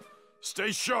thought.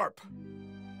 Stay sharp.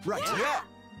 Right. Yeah.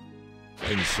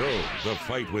 And so, the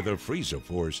fight with the Frieza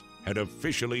Force had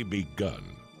officially begun.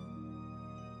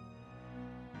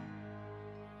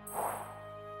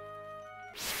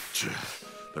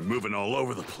 They're moving all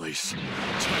over the place.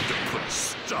 Time to put a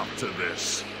stop to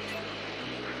this.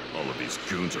 All of these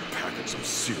goons are packing some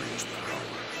serious power.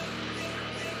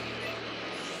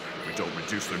 If we don't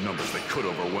reduce their numbers, they could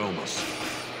overwhelm us.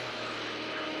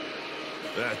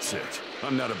 That's it.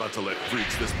 I'm not about to let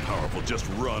freaks this powerful just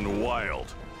run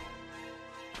wild.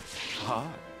 Hi.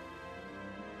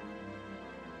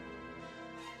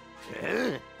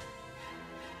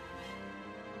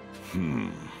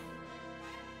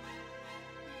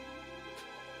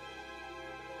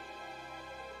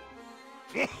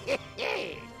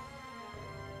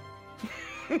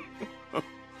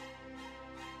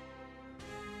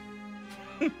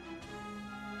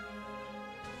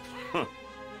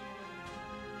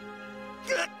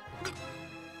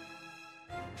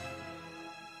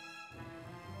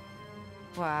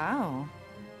 Wow.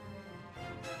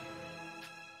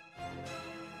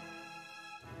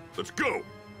 Let's go!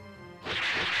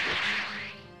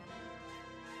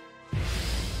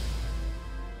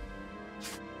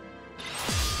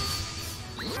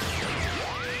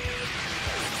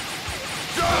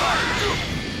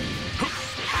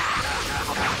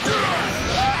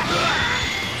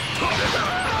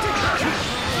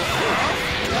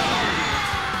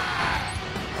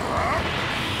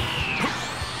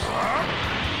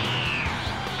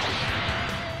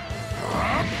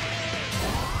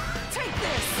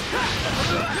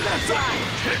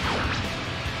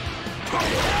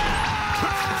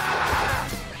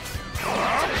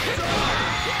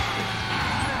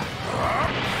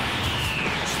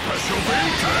 Special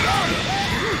beam cannon!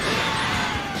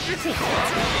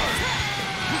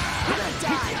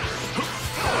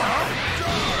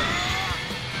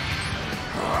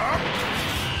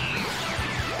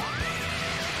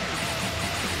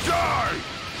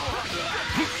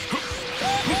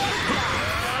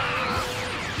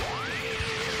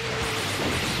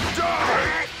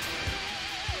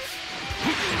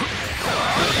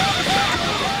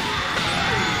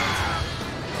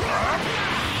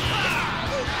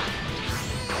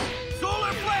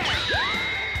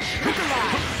 Special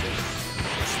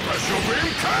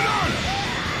beam cannon!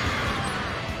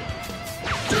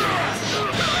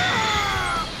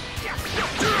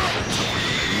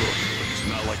 Look, it's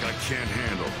not like I can't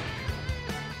handle.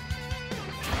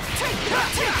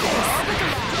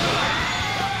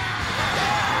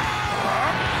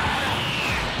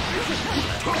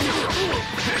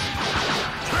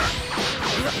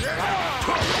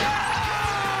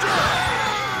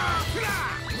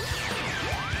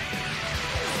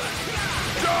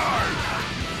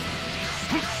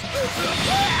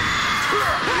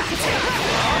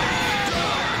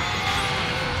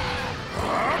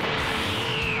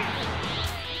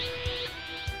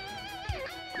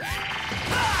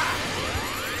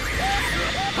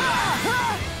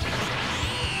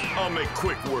 I'll make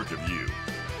quick work of you.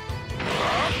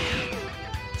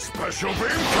 Special beam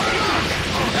cannon!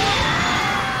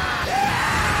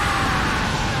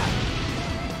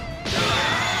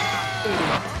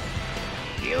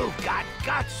 You've got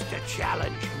guts to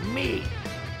challenge me.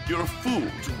 You're a fool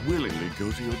to willingly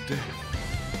go to your death.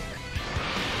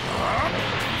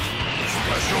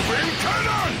 Special beam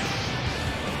cannon!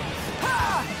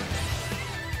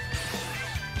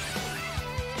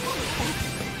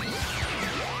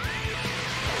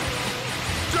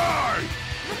 Die!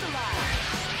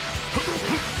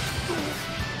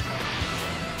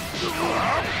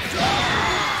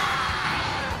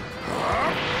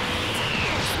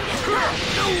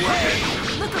 No way!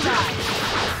 Look alive!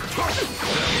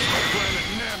 Planet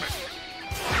Namek!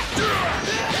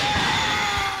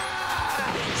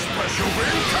 Special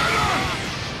beam cannon!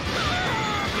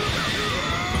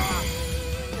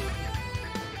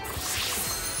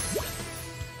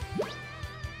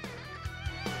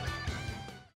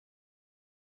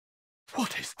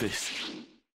 What is this?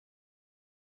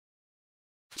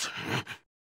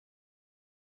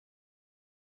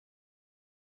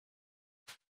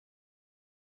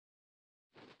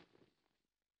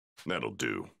 That'll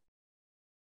do.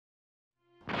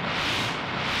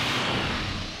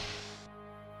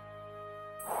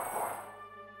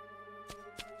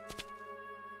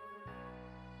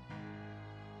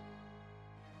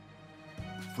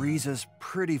 Frieza's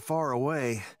pretty far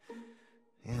away,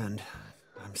 and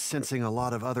I'm sensing a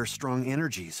lot of other strong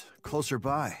energies closer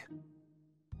by.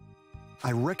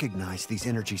 I recognize these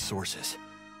energy sources.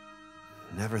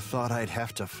 Never thought I'd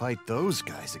have to fight those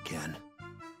guys again.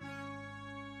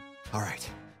 All right,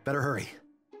 better hurry.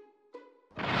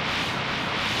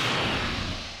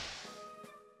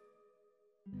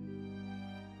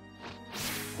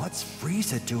 What's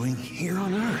Frieza doing here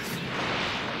on Earth?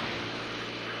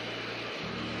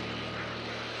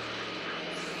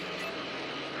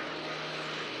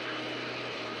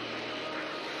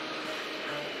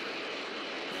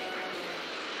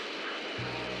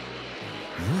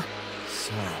 Huh?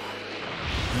 So,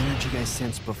 the energy I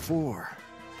sensed before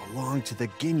belonged to the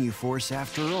Ginyu Force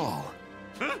after all.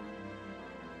 Huh?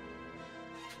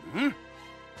 Hmm?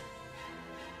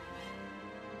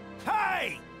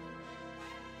 Hey!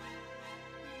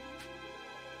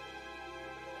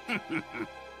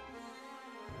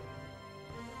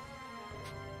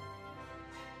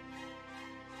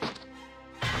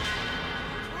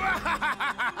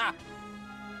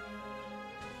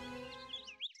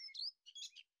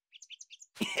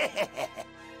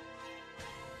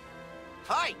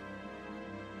 Hi!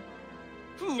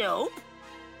 Nope.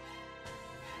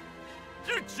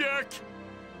 You jerk!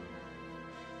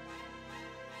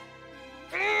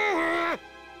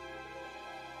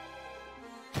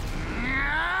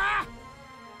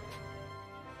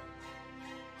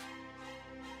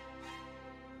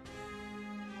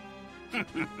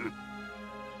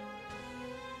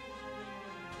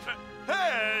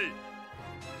 Hey!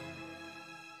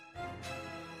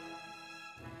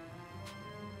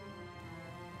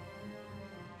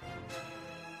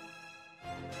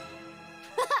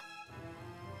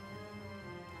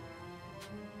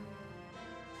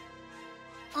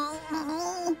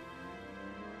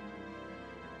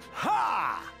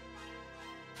 Ha!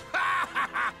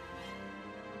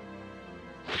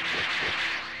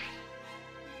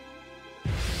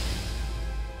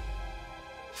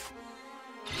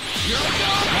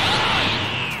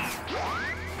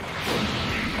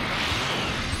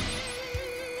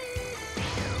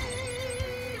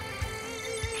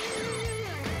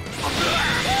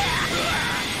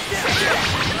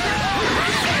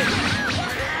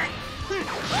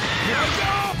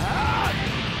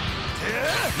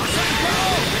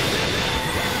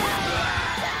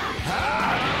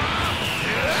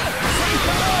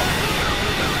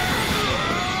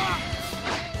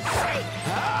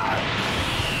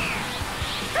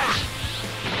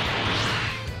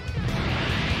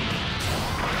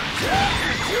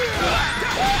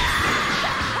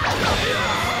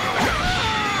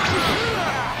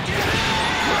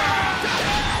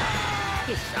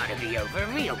 ought to be over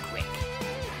real quick.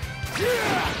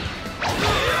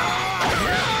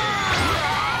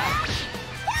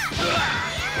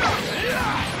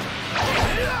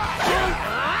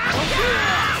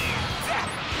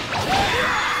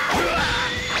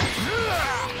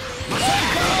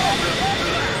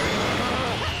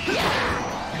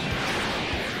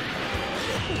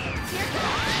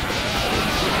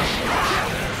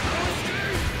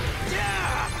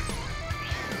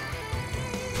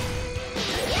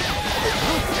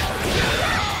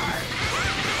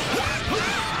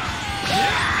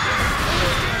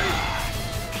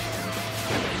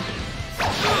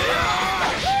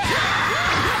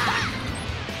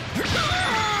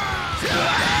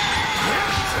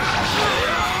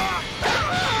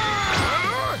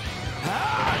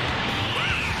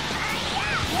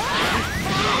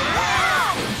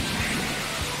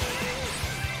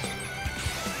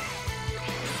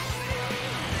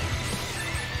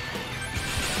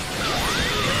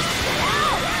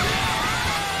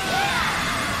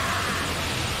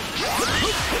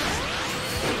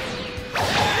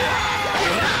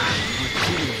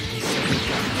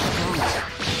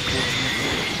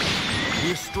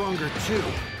 You're stronger too.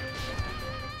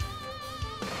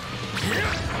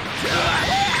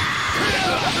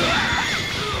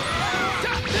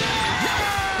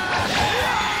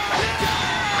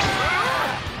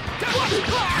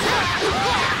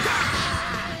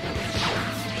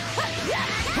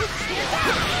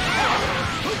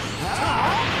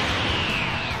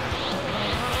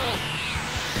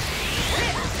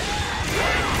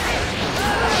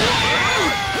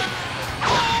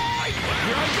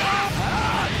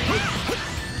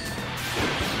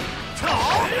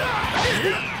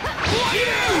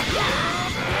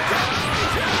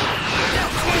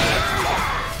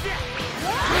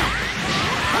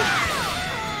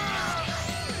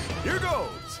 Here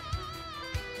goes!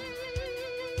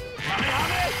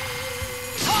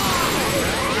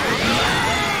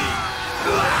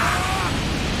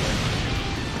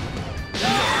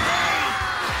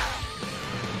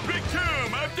 Big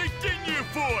Tom, I've the Ginyu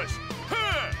Force!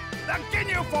 Huh! The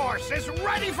Ginyu Force is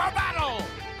ready for battle!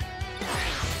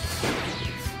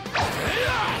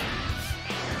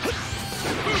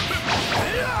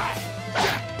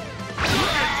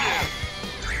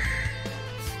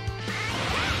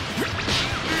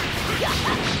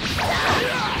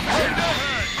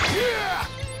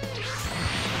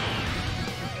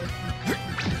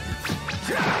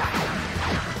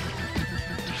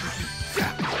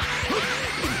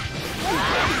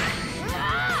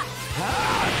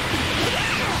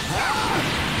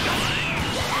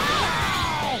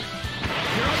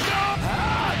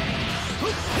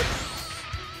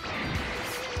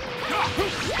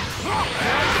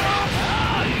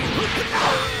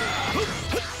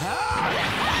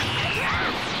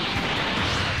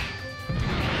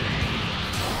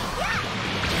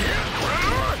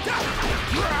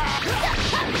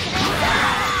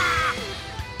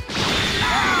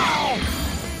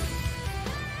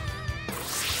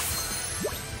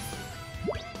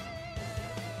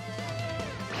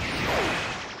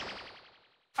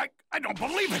 I don't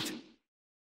believe it!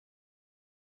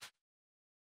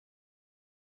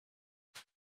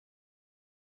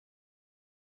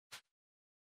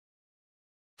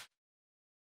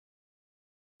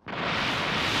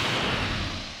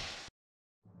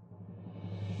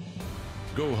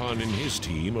 Gohan and his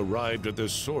team arrived at the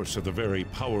source of the very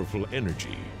powerful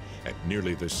energy. At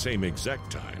nearly the same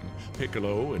exact time,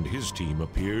 Piccolo and his team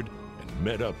appeared and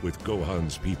met up with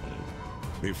Gohan's people.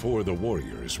 Before the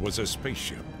warriors was a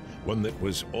spaceship, one that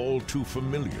was all too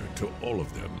familiar to all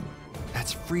of them.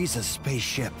 That's Frieza's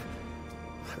spaceship.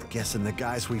 I'm guessing the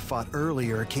guys we fought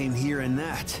earlier came here in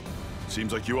that.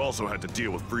 Seems like you also had to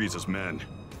deal with Frieza's men.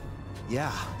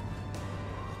 Yeah.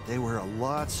 They were a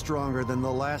lot stronger than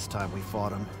the last time we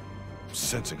fought them. I'm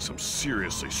sensing some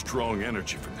seriously strong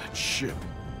energy from that ship.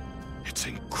 It's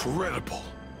incredible.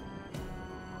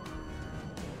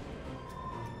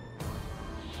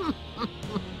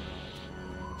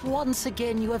 Once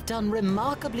again, you have done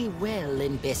remarkably well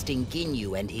in besting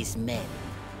Ginyu and his men.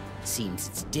 Seems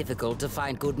it's difficult to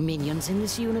find good minions in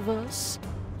this universe.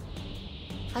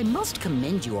 I must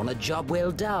commend you on a job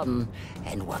well done.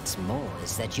 And what's more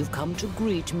is that you've come to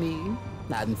greet me.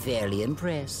 I'm fairly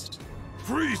impressed.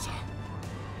 Frieza!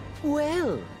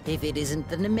 Well, if it isn't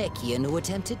the Namekian who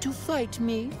attempted to fight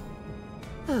me.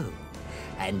 Oh,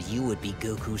 and you would be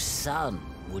Goku's son,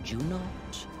 would you not?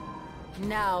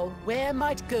 Now, where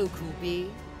might Goku be?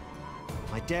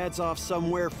 My dad's off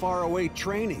somewhere far away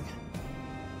training.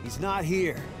 He's not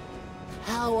here.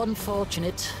 How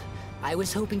unfortunate. I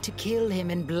was hoping to kill him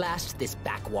and blast this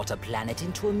backwater planet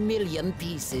into a million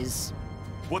pieces.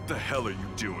 What the hell are you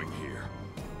doing here?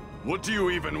 What do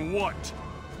you even want?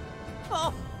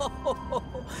 Oh,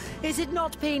 is it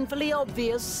not painfully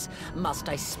obvious? Must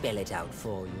I spell it out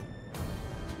for you?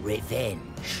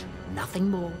 Revenge. Nothing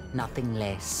more, nothing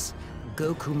less.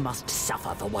 Goku must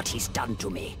suffer for what he's done to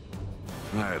me.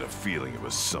 I had a feeling it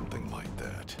was something like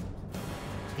that.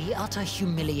 The utter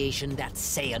humiliation that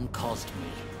Saiyan caused me.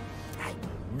 I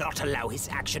will not allow his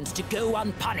actions to go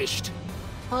unpunished.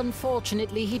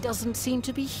 Unfortunately, he doesn't seem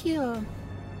to be here.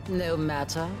 No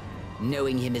matter.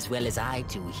 Knowing him as well as I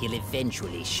do, he'll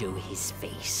eventually show his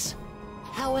face.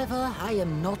 However, I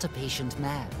am not a patient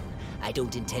man. I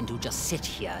don't intend to just sit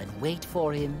here and wait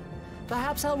for him.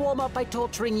 Perhaps I'll warm up by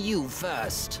torturing you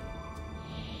first.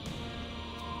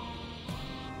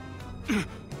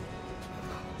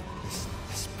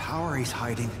 This power he's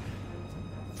hiding.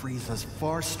 Frieza's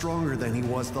far stronger than he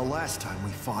was the last time we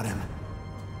fought him.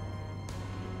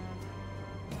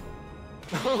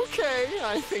 Okay,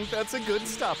 I think that's a good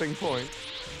stopping point.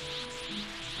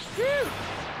 Phew!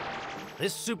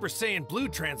 This Super Saiyan Blue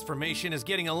transformation is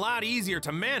getting a lot easier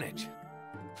to manage.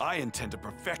 I intend to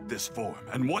perfect this form,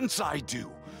 and once I do,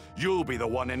 you'll be the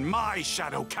one in my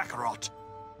shadow, Kakarot.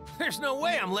 There's no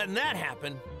way I'm letting that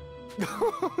happen.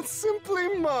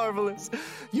 Simply marvelous.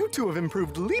 You two have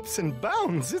improved leaps and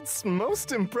bounds. It's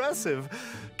most impressive.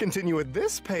 Continue at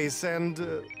this pace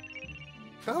and...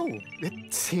 Oh,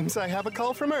 it seems I have a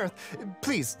call from Earth.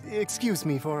 Please, excuse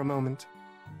me for a moment.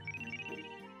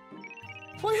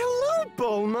 Why, hello,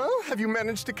 Bulma. Have you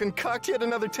managed to concoct yet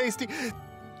another tasty...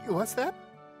 What's that?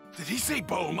 Did he say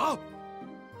Bulma?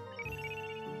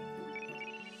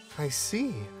 I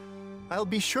see. I'll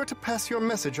be sure to pass your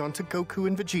message on to Goku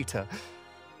and Vegeta.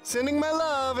 Sending my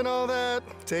love and all that.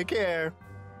 Take care.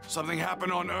 Something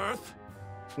happened on Earth?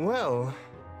 Well,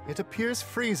 it appears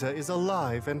Frieza is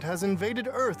alive and has invaded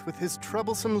Earth with his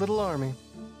troublesome little army.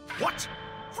 What?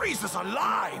 Frieza's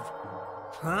alive!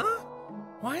 Huh?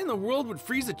 Why in the world would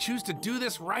Frieza choose to do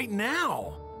this right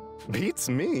now? Beats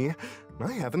me.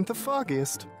 I haven't the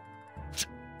foggiest.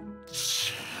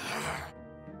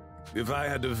 If I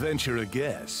had to venture a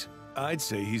guess, I'd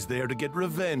say he's there to get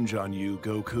revenge on you,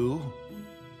 Goku.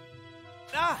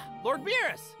 Ah, Lord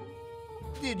Beerus!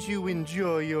 Did you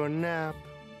enjoy your nap?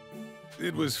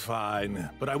 It was fine,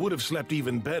 but I would have slept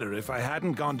even better if I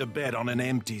hadn't gone to bed on an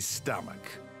empty stomach.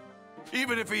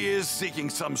 Even if he is seeking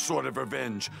some sort of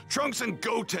revenge, Trunks and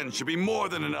Goten should be more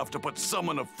than enough to put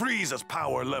someone of Frieza's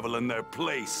power level in their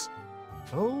place.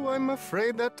 Oh, I'm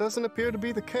afraid that doesn't appear to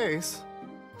be the case.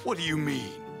 What do you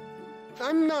mean?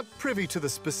 I'm not privy to the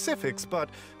specifics, but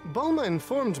Bulma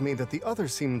informed me that the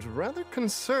others seemed rather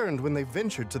concerned when they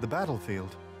ventured to the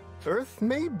battlefield. Earth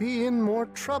may be in more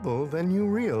trouble than you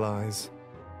realize.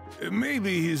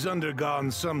 Maybe he's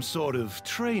undergone some sort of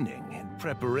training in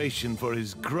preparation for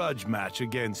his grudge match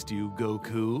against you,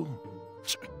 Goku.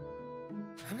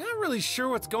 I'm not really sure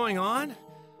what's going on,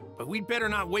 but we'd better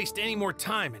not waste any more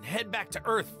time and head back to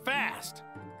Earth fast.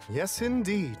 Yes,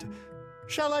 indeed.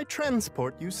 Shall I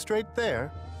transport you straight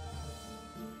there?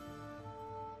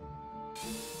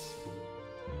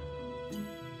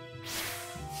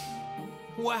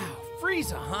 Wow,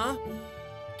 Frieza, huh?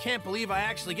 Can't believe I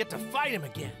actually get to fight him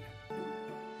again.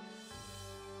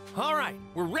 All right,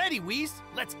 we're ready, Whis.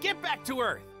 Let's get back to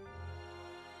Earth.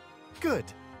 Good.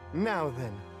 Now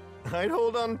then, I'd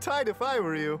hold on tight if I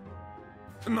were you.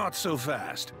 Not so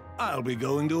fast. I'll be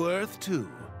going to Earth, too.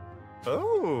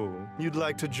 Oh, you'd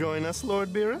like to join us,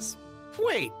 Lord Beerus?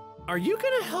 Wait, are you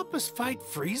gonna help us fight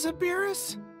Frieza,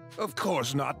 Beerus? Of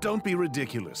course not. Don't be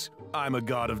ridiculous. I'm a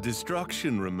god of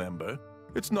destruction, remember?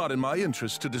 It's not in my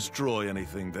interest to destroy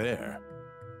anything there.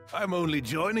 I'm only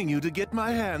joining you to get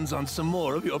my hands on some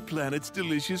more of your planet's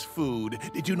delicious food.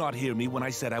 Did you not hear me when I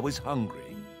said I was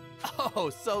hungry?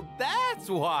 Oh, so that's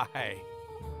why.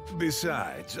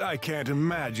 Besides, I can't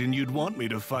imagine you'd want me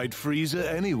to fight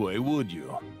Frieza anyway, would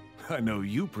you? I know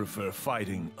you prefer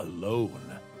fighting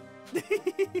alone.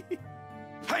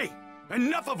 Hey!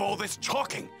 Enough of all this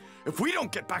talking! If we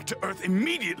don't get back to Earth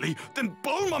immediately, then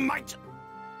Bulma might...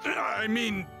 I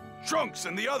mean, Trunks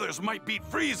and the others might beat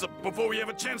Frieza before we have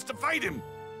a chance to fight him.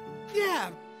 Yeah,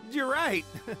 you're right.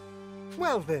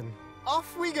 Well then,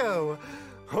 off we go.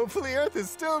 Hopefully Earth is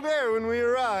still there when we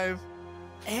arrive.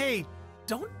 Hey,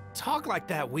 don't talk like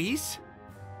that, Whis.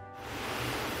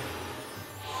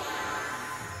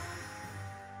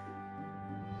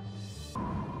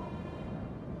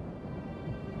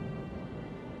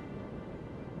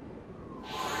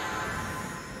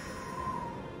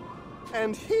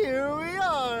 And here we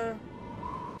are.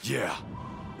 Yeah,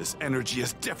 This energy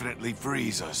is definitely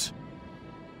Frieza's.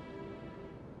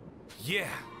 Yeah,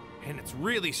 and it's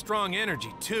really strong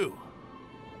energy, too.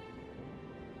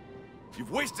 You've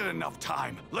wasted enough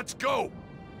time. Let's go!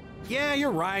 Yeah,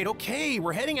 you're right. Okay,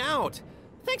 we're heading out.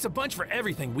 Thanks a bunch for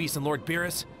everything, Whis and Lord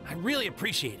Beerus. I really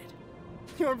appreciate it.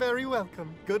 You're very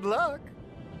welcome. Good luck.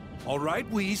 All right,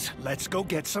 Whis, let's go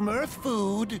get some Earth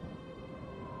food.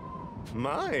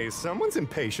 My, someone's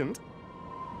impatient.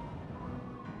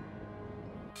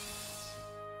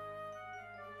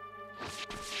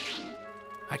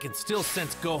 I can still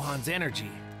sense Gohan's energy,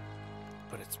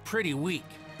 but it's pretty weak.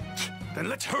 Then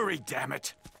let's hurry, damn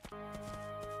it!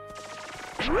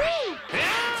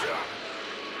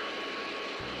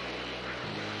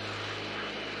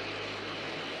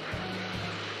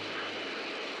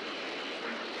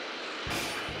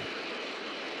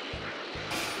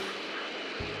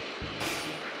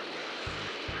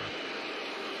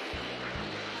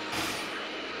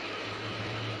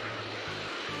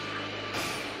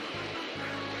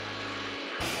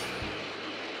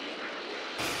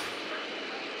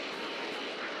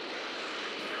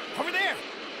 Over there!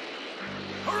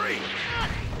 Hurry!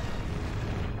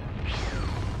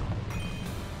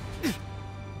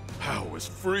 How is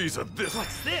Frieza this?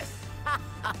 What's this?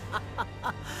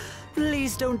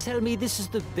 Please don't tell me this is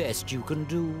the best you can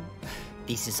do.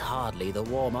 This is hardly the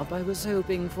warm-up I was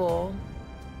hoping for.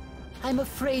 I'm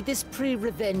afraid this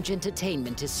pre-revenge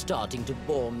entertainment is starting to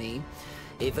bore me.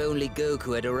 If only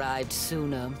Goku had arrived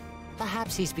sooner.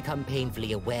 Perhaps he's become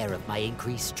painfully aware of my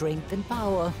increased strength and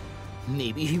power.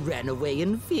 Maybe he ran away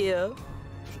in fear.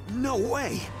 No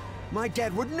way! My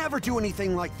dad would never do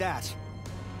anything like that!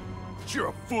 You're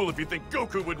a fool if you think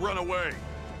Goku would run away!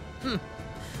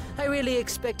 I really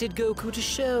expected Goku to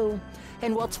show.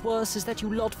 And what's worse is that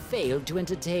you lot failed to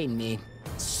entertain me.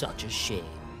 Such a shame.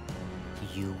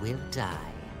 You will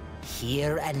die.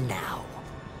 Here and now.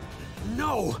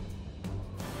 No!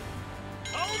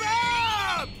 Hold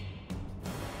up!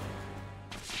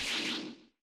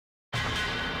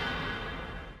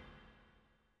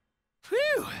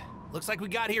 Whew! Looks like we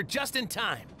got here just in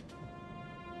time.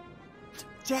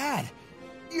 Dad!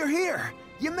 You're here!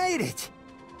 You made it!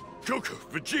 Goku,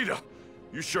 Vegeta,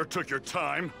 you sure took your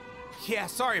time. Yeah,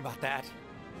 sorry about that.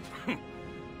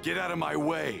 Get out of my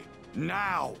way,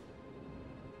 now!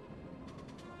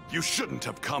 You shouldn't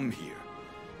have come here.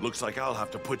 Looks like I'll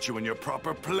have to put you in your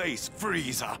proper place,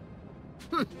 Frieza.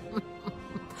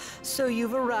 So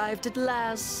you've arrived at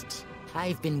last.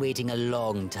 I've been waiting a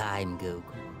long time, Goku.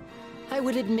 I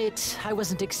will admit, I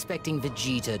wasn't expecting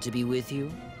Vegeta to be with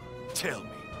you. Tell me,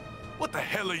 what the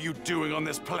hell are you doing on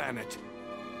this planet?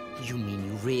 You mean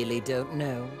you really don't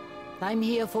know? I'm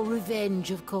here for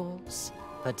revenge, of course.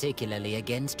 Particularly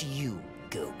against you,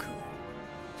 Goku.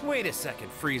 Wait a second,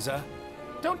 Frieza.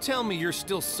 Don't tell me you're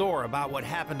still sore about what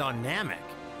happened on Namek.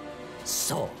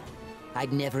 So,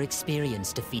 I'd never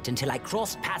experienced defeat until I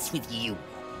crossed paths with you.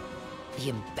 The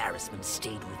embarrassment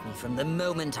stayed with me from the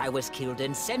moment I was killed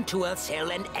and sent to Earth's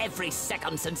Hell, and every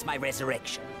second since my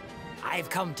resurrection. I've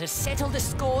come to settle the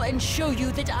score and show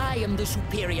you that I am the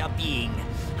superior being.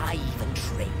 I even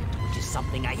trained, which is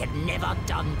something I had never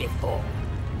done before.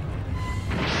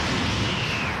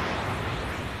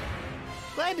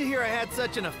 Glad to hear I had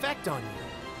such an effect on you.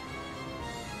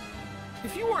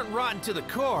 If you weren't rotten to the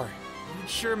core, you'd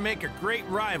sure make a great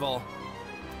rival.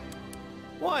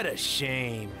 What a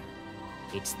shame.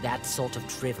 It's that sort of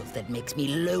drivel that makes me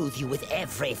loathe you with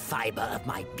every fiber of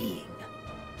my being.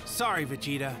 Sorry,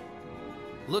 Vegeta.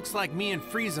 Looks like me and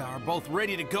Frieza are both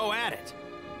ready to go at it.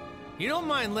 You don't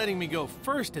mind letting me go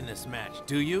first in this match,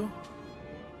 do you?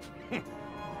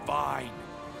 Fine.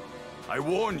 I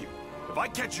warn you, if I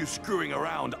catch you screwing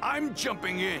around, I'm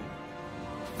jumping in.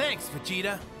 Thanks,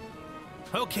 Vegeta.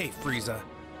 Okay, Frieza.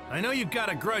 I know you've got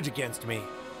a grudge against me,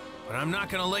 but I'm not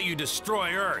gonna let you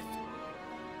destroy Earth.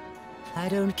 I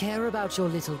don't care about your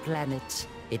little planet.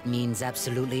 It means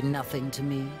absolutely nothing to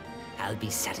me. I'll be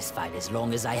satisfied as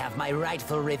long as I have my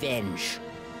rightful revenge.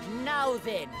 Now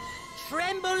then,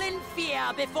 tremble in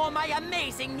fear before my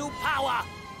amazing new power!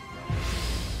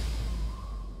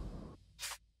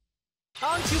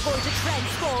 Aren't you going to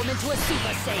transform into a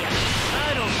Super Saiyan?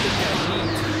 I don't think I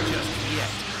need to just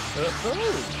yet.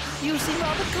 Oh, you seem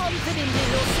rather confident in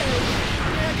yourself.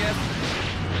 Yeah, I guess.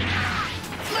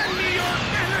 Lend me your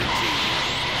energy!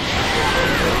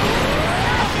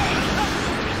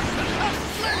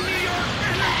 Lend me your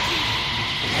energy!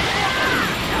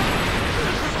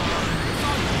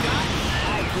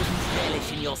 I wouldn't relish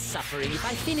in your suffering if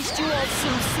I finished you all so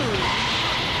soon.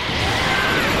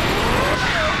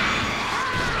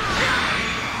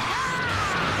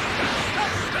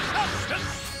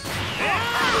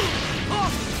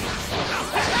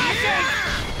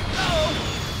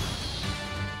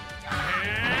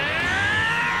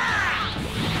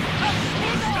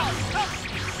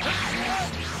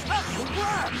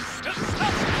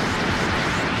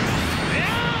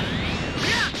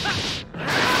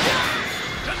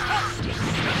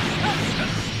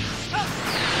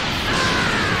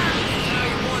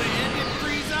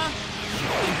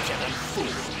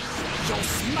 Your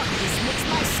smugness makes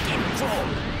my skin crawl.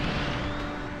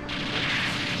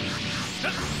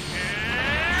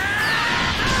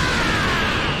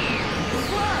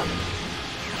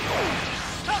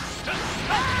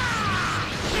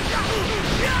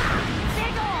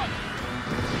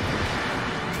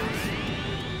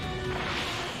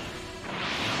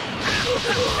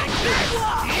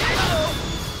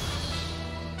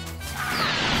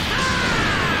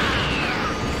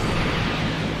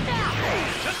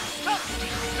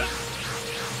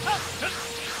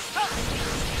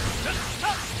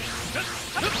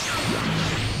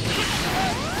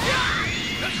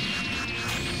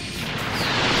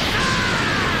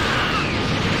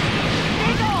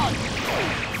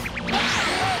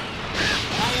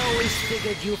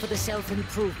 Figured you for the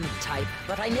self-improvement type,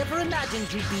 but I never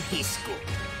imagined you'd be this good.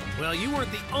 Well, you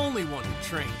weren't the only one who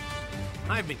trained.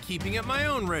 I've been keeping up my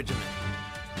own regimen.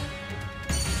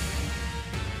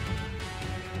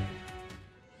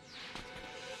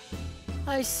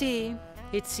 I see.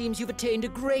 It seems you've attained a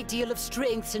great deal of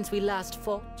strength since we last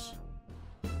fought.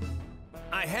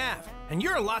 I have, and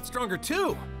you're a lot stronger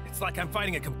too. It's like I'm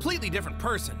fighting a completely different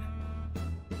person.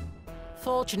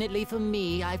 Fortunately for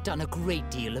me, I've done a great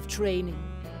deal of training.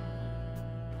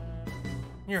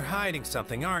 You're hiding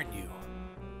something, aren't you?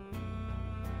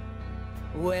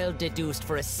 Well deduced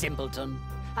for a simpleton.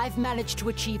 I've managed to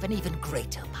achieve an even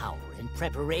greater power in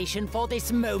preparation for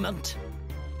this moment.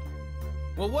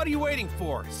 Well, what are you waiting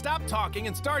for? Stop talking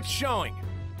and start showing.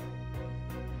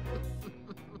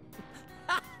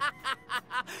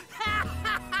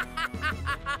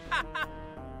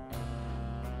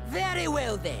 Very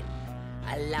well then.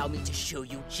 Allow me to show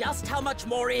you just how much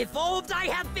more evolved I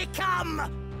have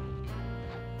become!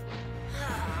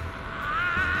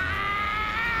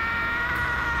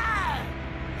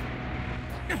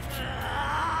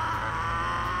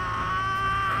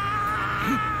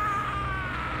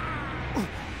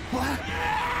 What?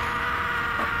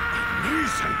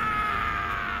 Amazing!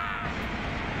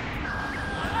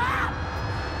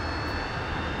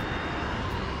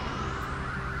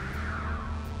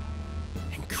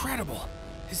 Incredible!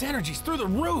 His energy's through the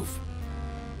roof!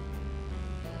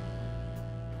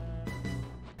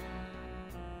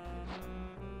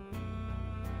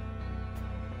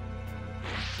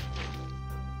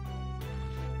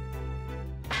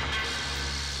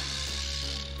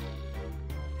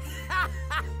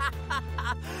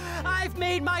 I've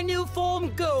made my new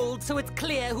form gold, so it's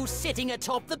clear who's sitting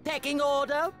atop the pecking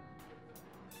order.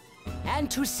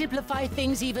 And to simplify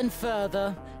things even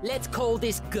further, let's call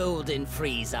this Golden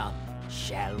Frieza,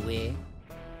 shall we?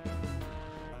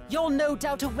 You're no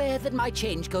doubt aware that my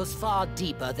change goes far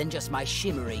deeper than just my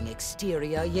shimmering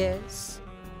exterior, yes?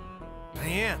 I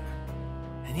am.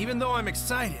 And even though I'm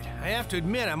excited, I have to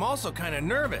admit I'm also kind of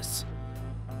nervous.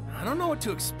 I don't know what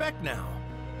to expect now.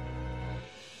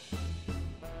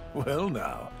 Well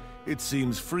now, it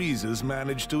seems Frieza's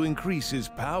managed to increase his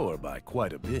power by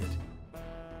quite a bit.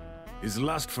 His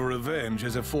lust for revenge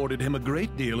has afforded him a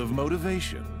great deal of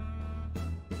motivation.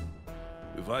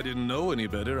 If I didn't know any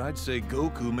better, I'd say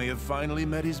Goku may have finally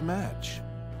met his match.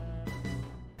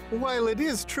 While it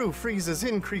is true Frieza's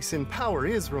increase in power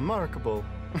is remarkable,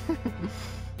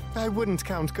 I wouldn't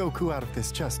count Goku out of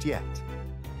this just yet.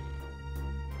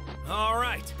 All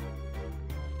right.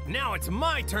 Now it's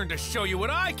my turn to show you what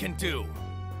I can do!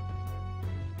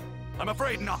 I'm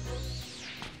afraid not.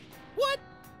 What?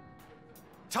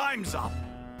 Time's up.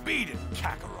 Beat it,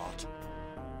 Kakarot.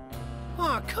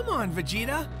 Aw, come on,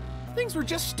 Vegeta. Things were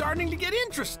just starting to get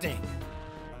interesting.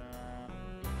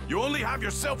 You only have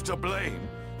yourself to blame.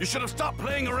 You should have stopped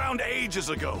playing around ages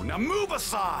ago. Now move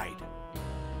aside!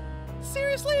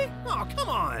 Seriously? Oh, come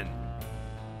on.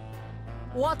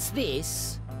 What's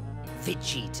this?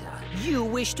 Vegeta, you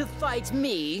wish to fight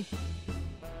me?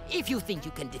 If you think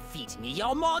you can defeat me,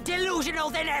 you're more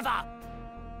delusional than ever!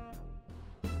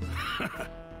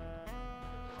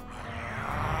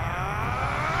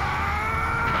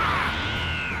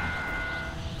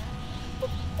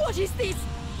 What is this?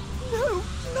 No,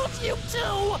 not you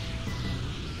too!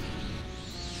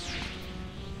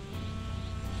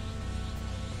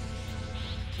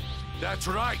 That's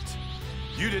right.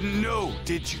 You didn't know,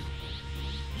 did you?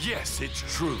 Yes, it's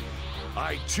true.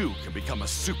 I too can become a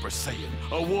Super Saiyan,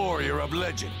 a warrior of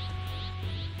legend.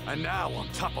 And now, on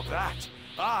top of that,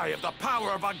 I have the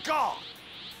power of a god!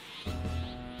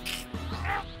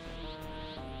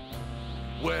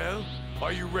 Well,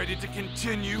 are you ready to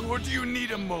continue, or do you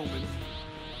need a moment?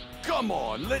 Come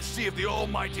on, let's see if the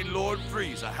almighty Lord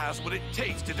Frieza has what it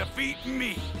takes to defeat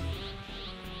me!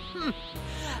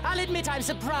 I'll admit I'm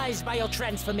surprised by your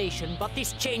transformation, but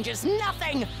this changes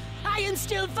nothing! I am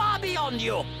still far beyond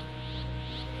you!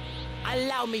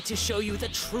 Allow me to show you the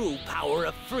true power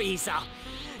of Frieza,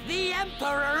 the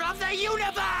Emperor of the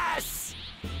Universe!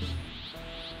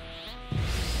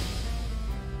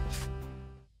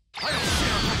 I don't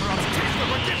share Kakarot's taste for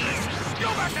forgiveness! Go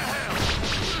back to hell!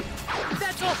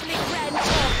 That's awfully grand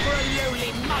talk for a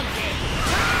lowly monkey!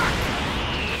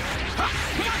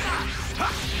 Tell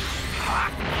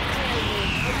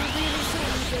me, are you really so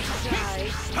eager to die?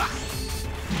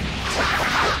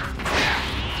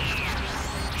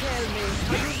 Tell me,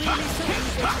 are you really so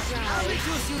eager to die?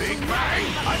 Big Bang,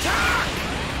 attack!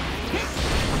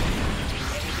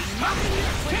 Nothing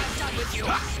left when I'm done with you!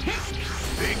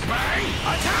 Big Bang,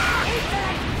 attack!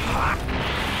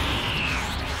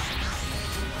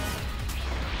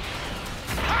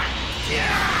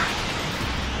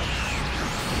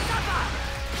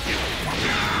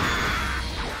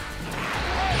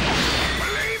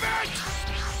 Believe it!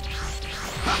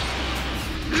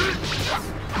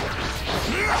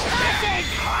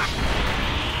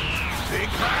 Big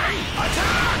Bang,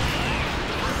 attack!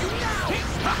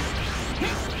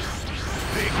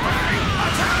 Big Bang,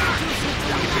 attack!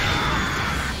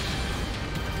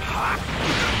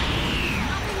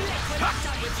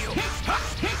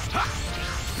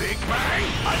 Big Bang,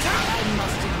 attack! I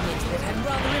must admit that I'm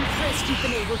rather impressed you've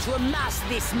been able to amass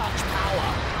this much power.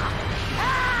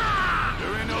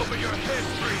 You're in over your head,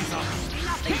 Frieza!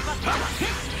 Nothing but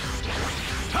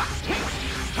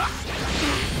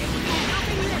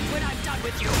nothing left when I'm done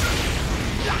with you.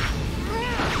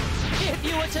 If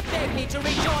you were to beg me to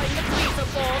rejoin the Frieza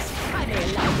Force, I may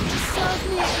allow you to serve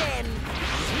me again.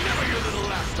 Never your little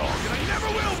lapdog, and I never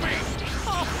will be!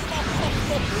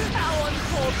 How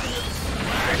unfortunate.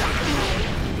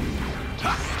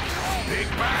 Big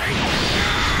Bang!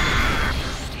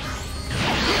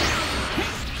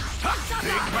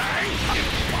 Big Bang!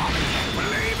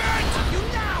 Believe it! You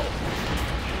now!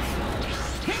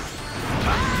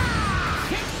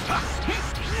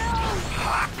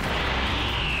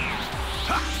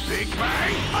 Big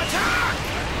Bang, attack!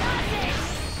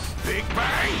 Big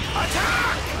Bang,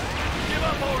 attack! Give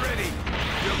up already!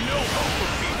 You have no hope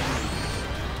of beating me.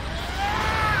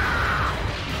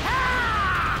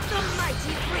 The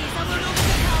mighty Frieza will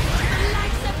overcome the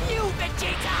likes of you,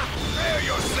 Vegeta! Prepare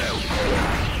yourself!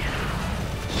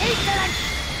 Excellent!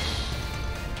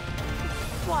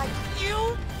 Why, you?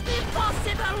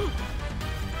 Impossible!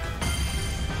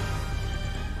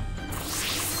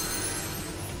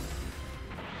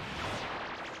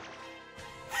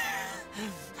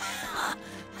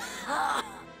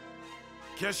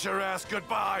 Kiss your ass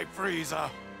goodbye, Frieza!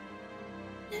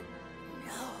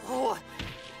 No!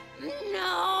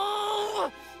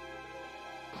 No!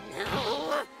 No!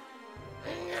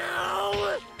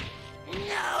 No!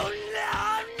 No,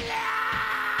 no, no!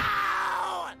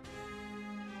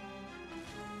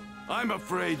 I'm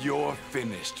afraid you're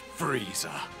finished,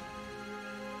 Frieza.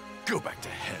 Go back to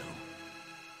hell.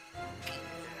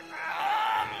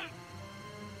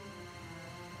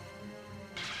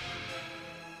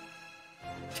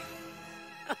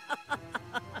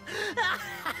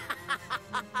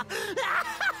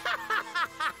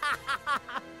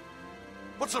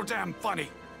 What's so damn funny?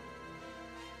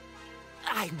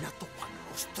 I'm not the one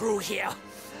who's through here.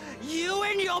 You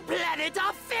and your planet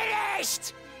are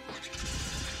finished!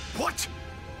 What?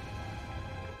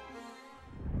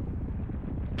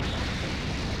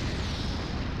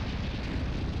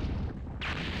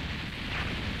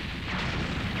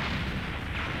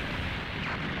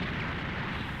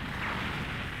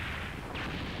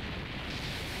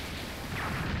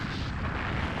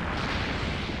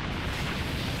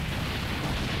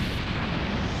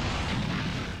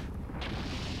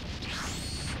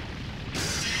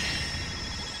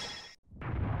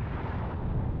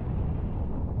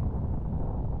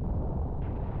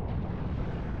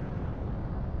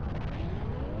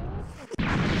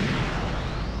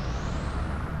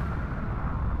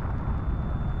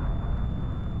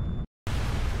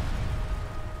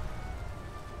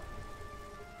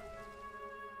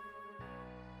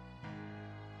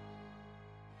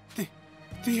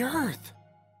 The Earth!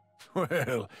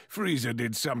 Well, Frieza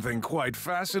did something quite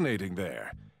fascinating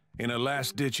there. In a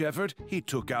last-ditch effort, he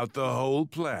took out the whole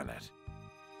planet.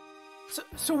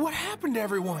 So what happened to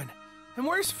everyone? And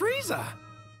where's Frieza?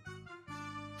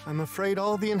 I'm afraid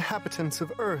all the inhabitants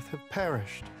of Earth have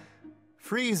perished.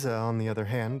 Frieza, on the other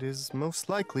hand, is most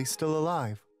likely still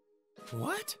alive.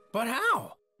 What? But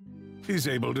how? He's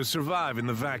able to survive in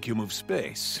the vacuum of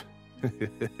space.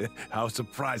 How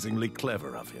surprisingly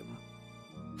clever of him.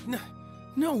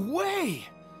 No way!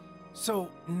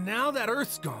 So, now that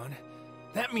Earth's gone,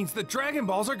 that means the Dragon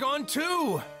Balls are gone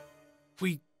too!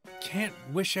 We can't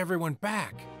wish everyone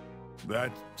back.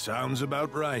 That sounds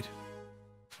about right.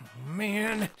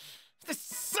 Man, this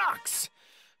sucks!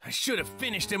 I should have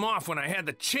finished him off when I had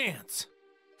the chance.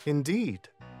 Indeed.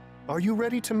 Are you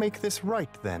ready to make this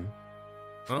right, then?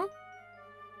 Huh?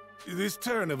 This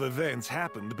turn of events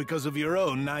happened because of your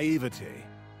own naivety.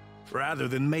 Rather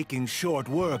than making short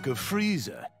work of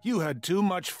Frieza, you had too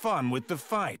much fun with the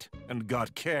fight and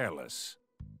got careless.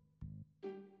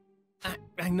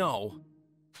 I know.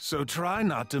 So try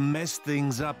not to mess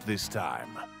things up this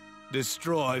time.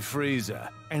 Destroy Frieza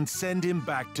and send him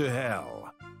back to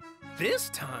hell. This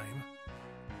time?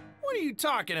 What are you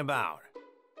talking about?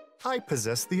 I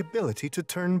possess the ability to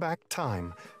turn back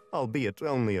time, albeit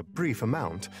only a brief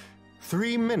amount.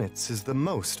 3 minutes is the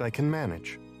most I can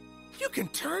manage. You can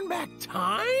turn back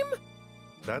time?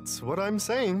 That's what I'm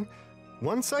saying.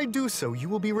 Once I do so, you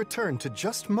will be returned to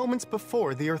just moments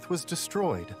before the Earth was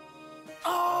destroyed.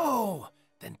 Oh!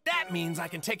 Then that means I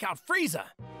can take out Frieza!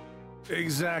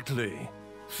 Exactly.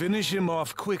 Finish him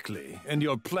off quickly, and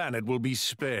your planet will be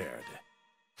spared.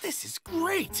 This is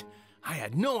great! I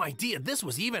had no idea this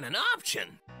was even an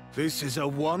option! This is a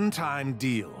one-time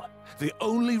deal. The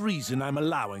only reason I'm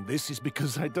allowing this is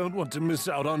because I don't want to miss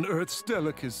out on Earth's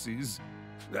delicacies.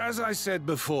 As I said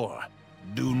before,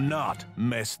 do not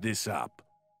mess this up.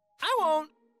 I won't!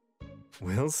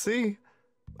 We'll see.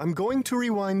 I'm going to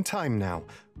rewind time now.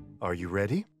 Are you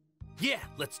ready? Yeah,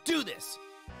 let's do this!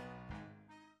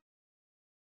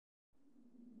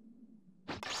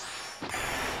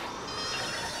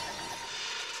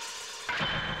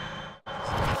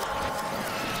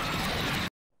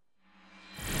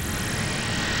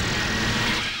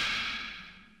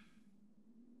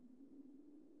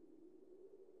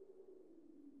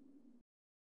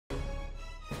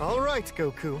 All right,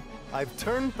 Goku. I've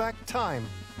turned back time.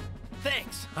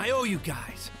 Thanks, I owe you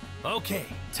guys. Okay,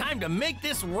 time to make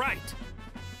this right.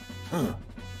 Huh.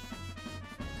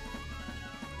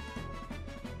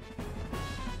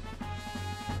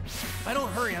 If I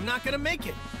don't hurry, I'm not gonna make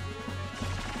it.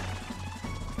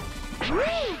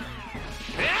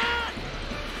 Ah!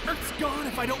 Earth's gone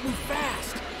if I don't move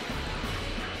fast.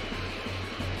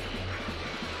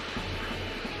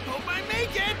 Hope I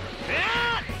make it!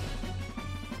 Ah!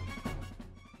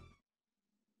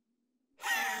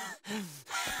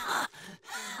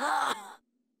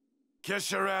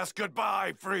 Kiss your ass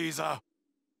goodbye, Frieza.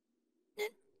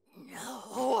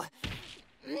 No.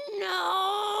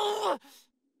 No.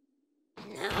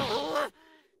 No.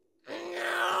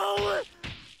 No.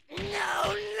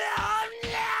 No,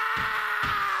 no.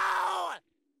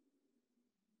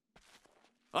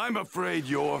 I'm afraid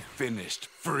you're finished,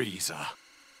 Frieza.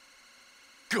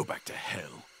 Go back to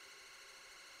hell.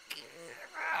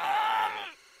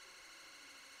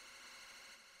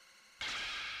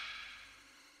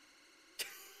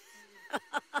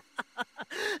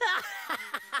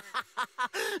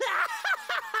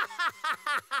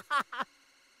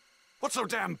 What's so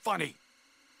damn funny?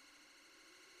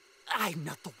 I'm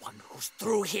not the one who's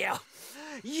through here.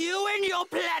 You and your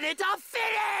planet are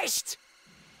finished!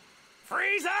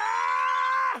 Frieza!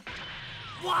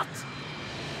 What?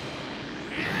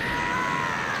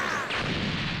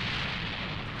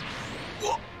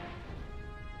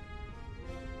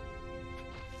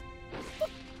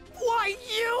 Why,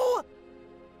 you?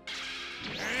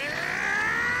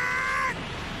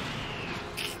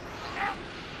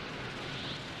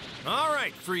 All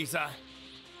right, Frieza.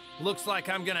 Looks like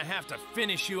I'm gonna have to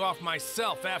finish you off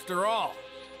myself after all.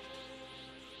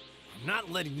 I'm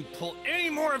not letting you pull any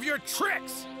more of your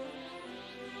tricks!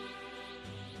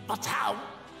 But how?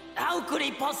 How could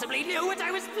he possibly know what I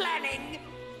was planning?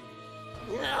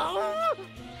 No!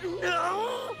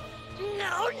 No!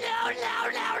 No, no, no,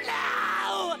 no,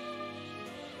 no!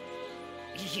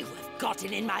 You have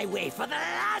gotten in my way for the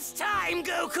last time,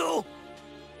 Goku!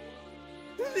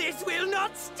 This will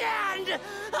not stand!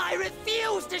 I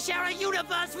refuse to share a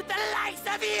universe with the likes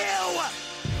of you!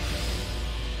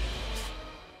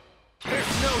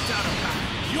 There's no doubt about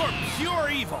it. You're pure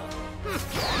evil. You're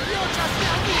just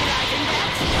now realizing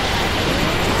that!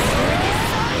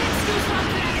 Science goes my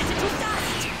planet into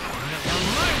dust! On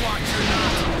my watch, you're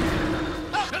not.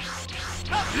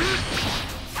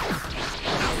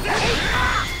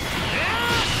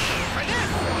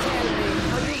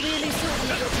 Are you really certain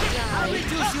that you die? I'll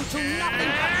reduce you to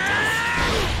nothing but dust!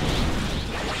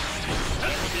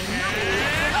 There will be nothing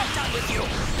left when I'm done with you!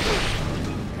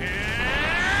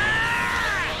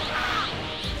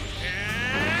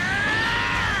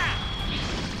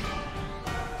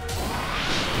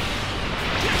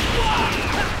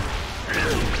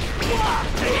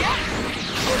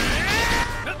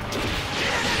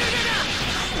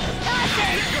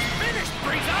 You're finished,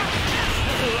 Frieza!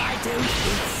 I do don't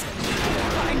think so.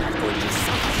 I'm not going to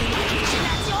suffer humiliation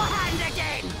at your hand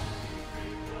again!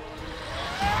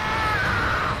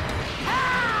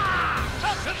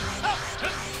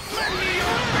 Lend me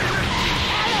your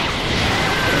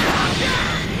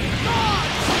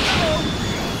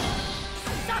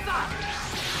Suffer!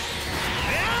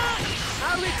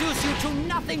 I'll reduce you to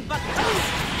nothing but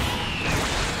dust!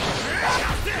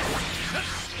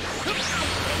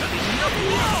 Nothing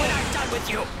left when I'm done with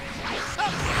you!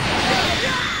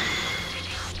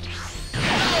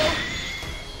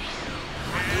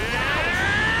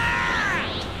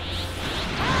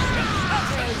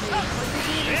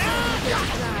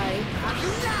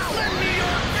 Lend me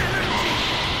your energy!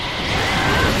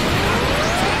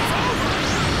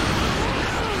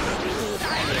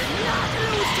 I will not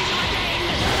lose to you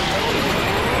again!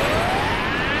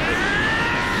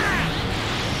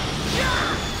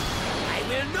 I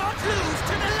will not lose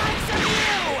to the likes of you!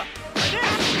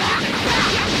 Nothing!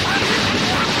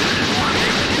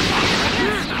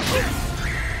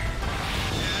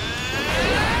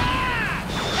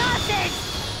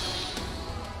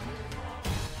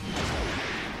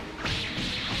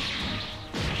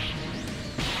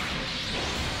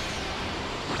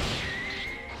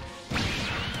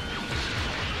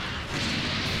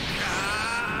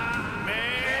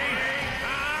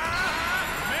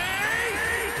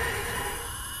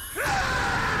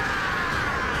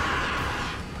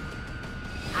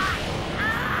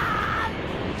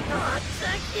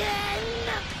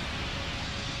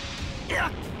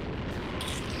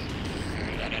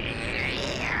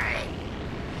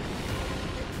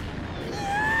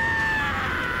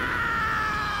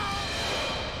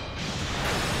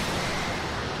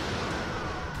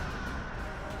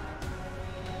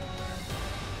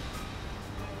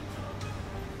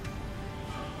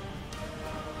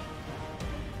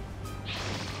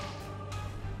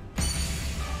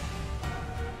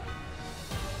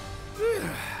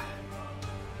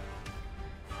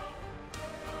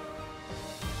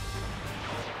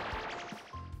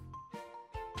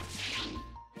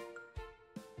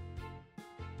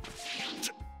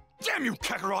 Damn you,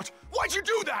 Kakarot! Why'd you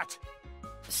do that?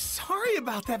 Sorry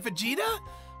about that, Vegeta.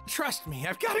 Trust me,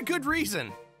 I've got a good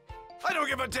reason. I don't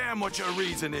give a damn what your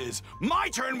reason is. My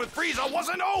turn with Frieza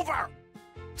wasn't over!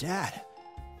 Dad,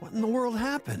 what in the world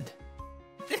happened?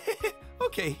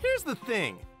 Okay, here's the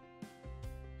thing.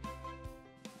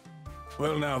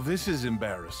 Well, now this is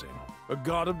embarrassing. A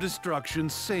god of destruction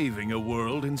saving a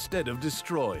world instead of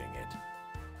destroying it.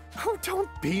 Oh, don't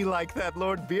be like that,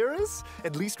 Lord Beerus.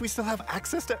 At least we still have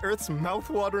access to Earth's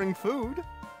mouth-watering food.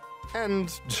 And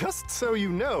just so you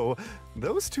know,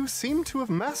 those two seem to have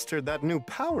mastered that new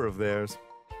power of theirs.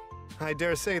 I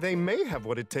dare say they may have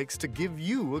what it takes to give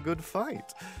you a good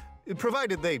fight.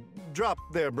 Provided they drop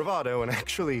their bravado and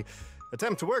actually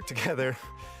attempt to work together.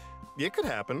 It could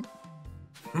happen.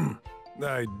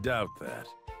 I doubt that.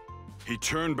 He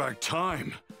turned back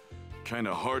time.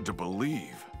 Kinda hard to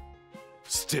believe.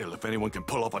 Still, if anyone can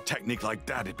pull off a technique like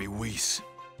that, it'd be Whis.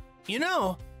 You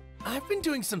know, I've been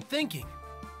doing some thinking.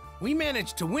 We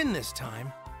managed to win this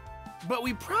time, but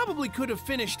we probably could have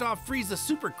finished off Frieza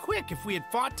super quick if we had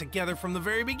fought together from the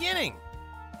very beginning.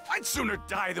 I'd sooner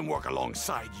die than work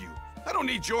alongside you. I don't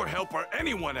need your help or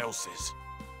anyone else's.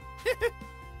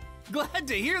 Glad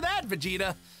to hear that,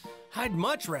 Vegeta. I'd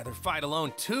much rather fight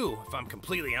alone too, if I'm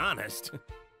completely honest.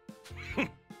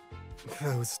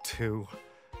 Those two.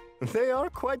 They are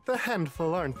quite the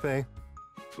handful, aren't they?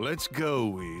 Let's go,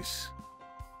 Whis.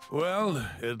 Well,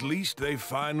 at least they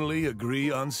finally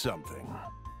agree on something.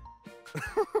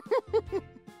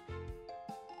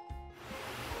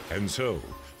 And so,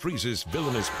 Frieza's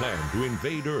villainous plan to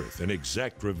invade Earth and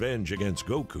exact revenge against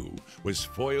Goku was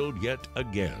foiled yet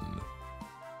again.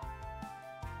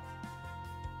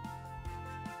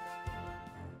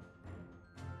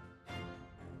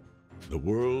 The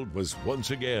world was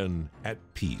once again at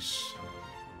peace.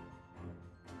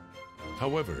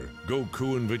 However,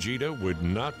 Goku and Vegeta would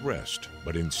not rest,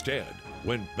 but instead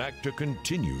went back to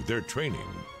continue their training.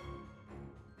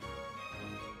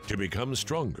 To become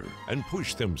stronger and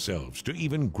push themselves to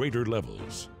even greater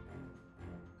levels.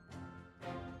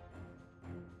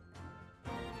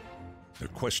 The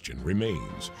question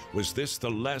remains, was this the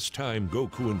last time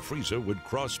Goku and Frieza would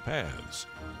cross paths?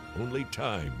 Only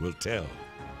time will tell.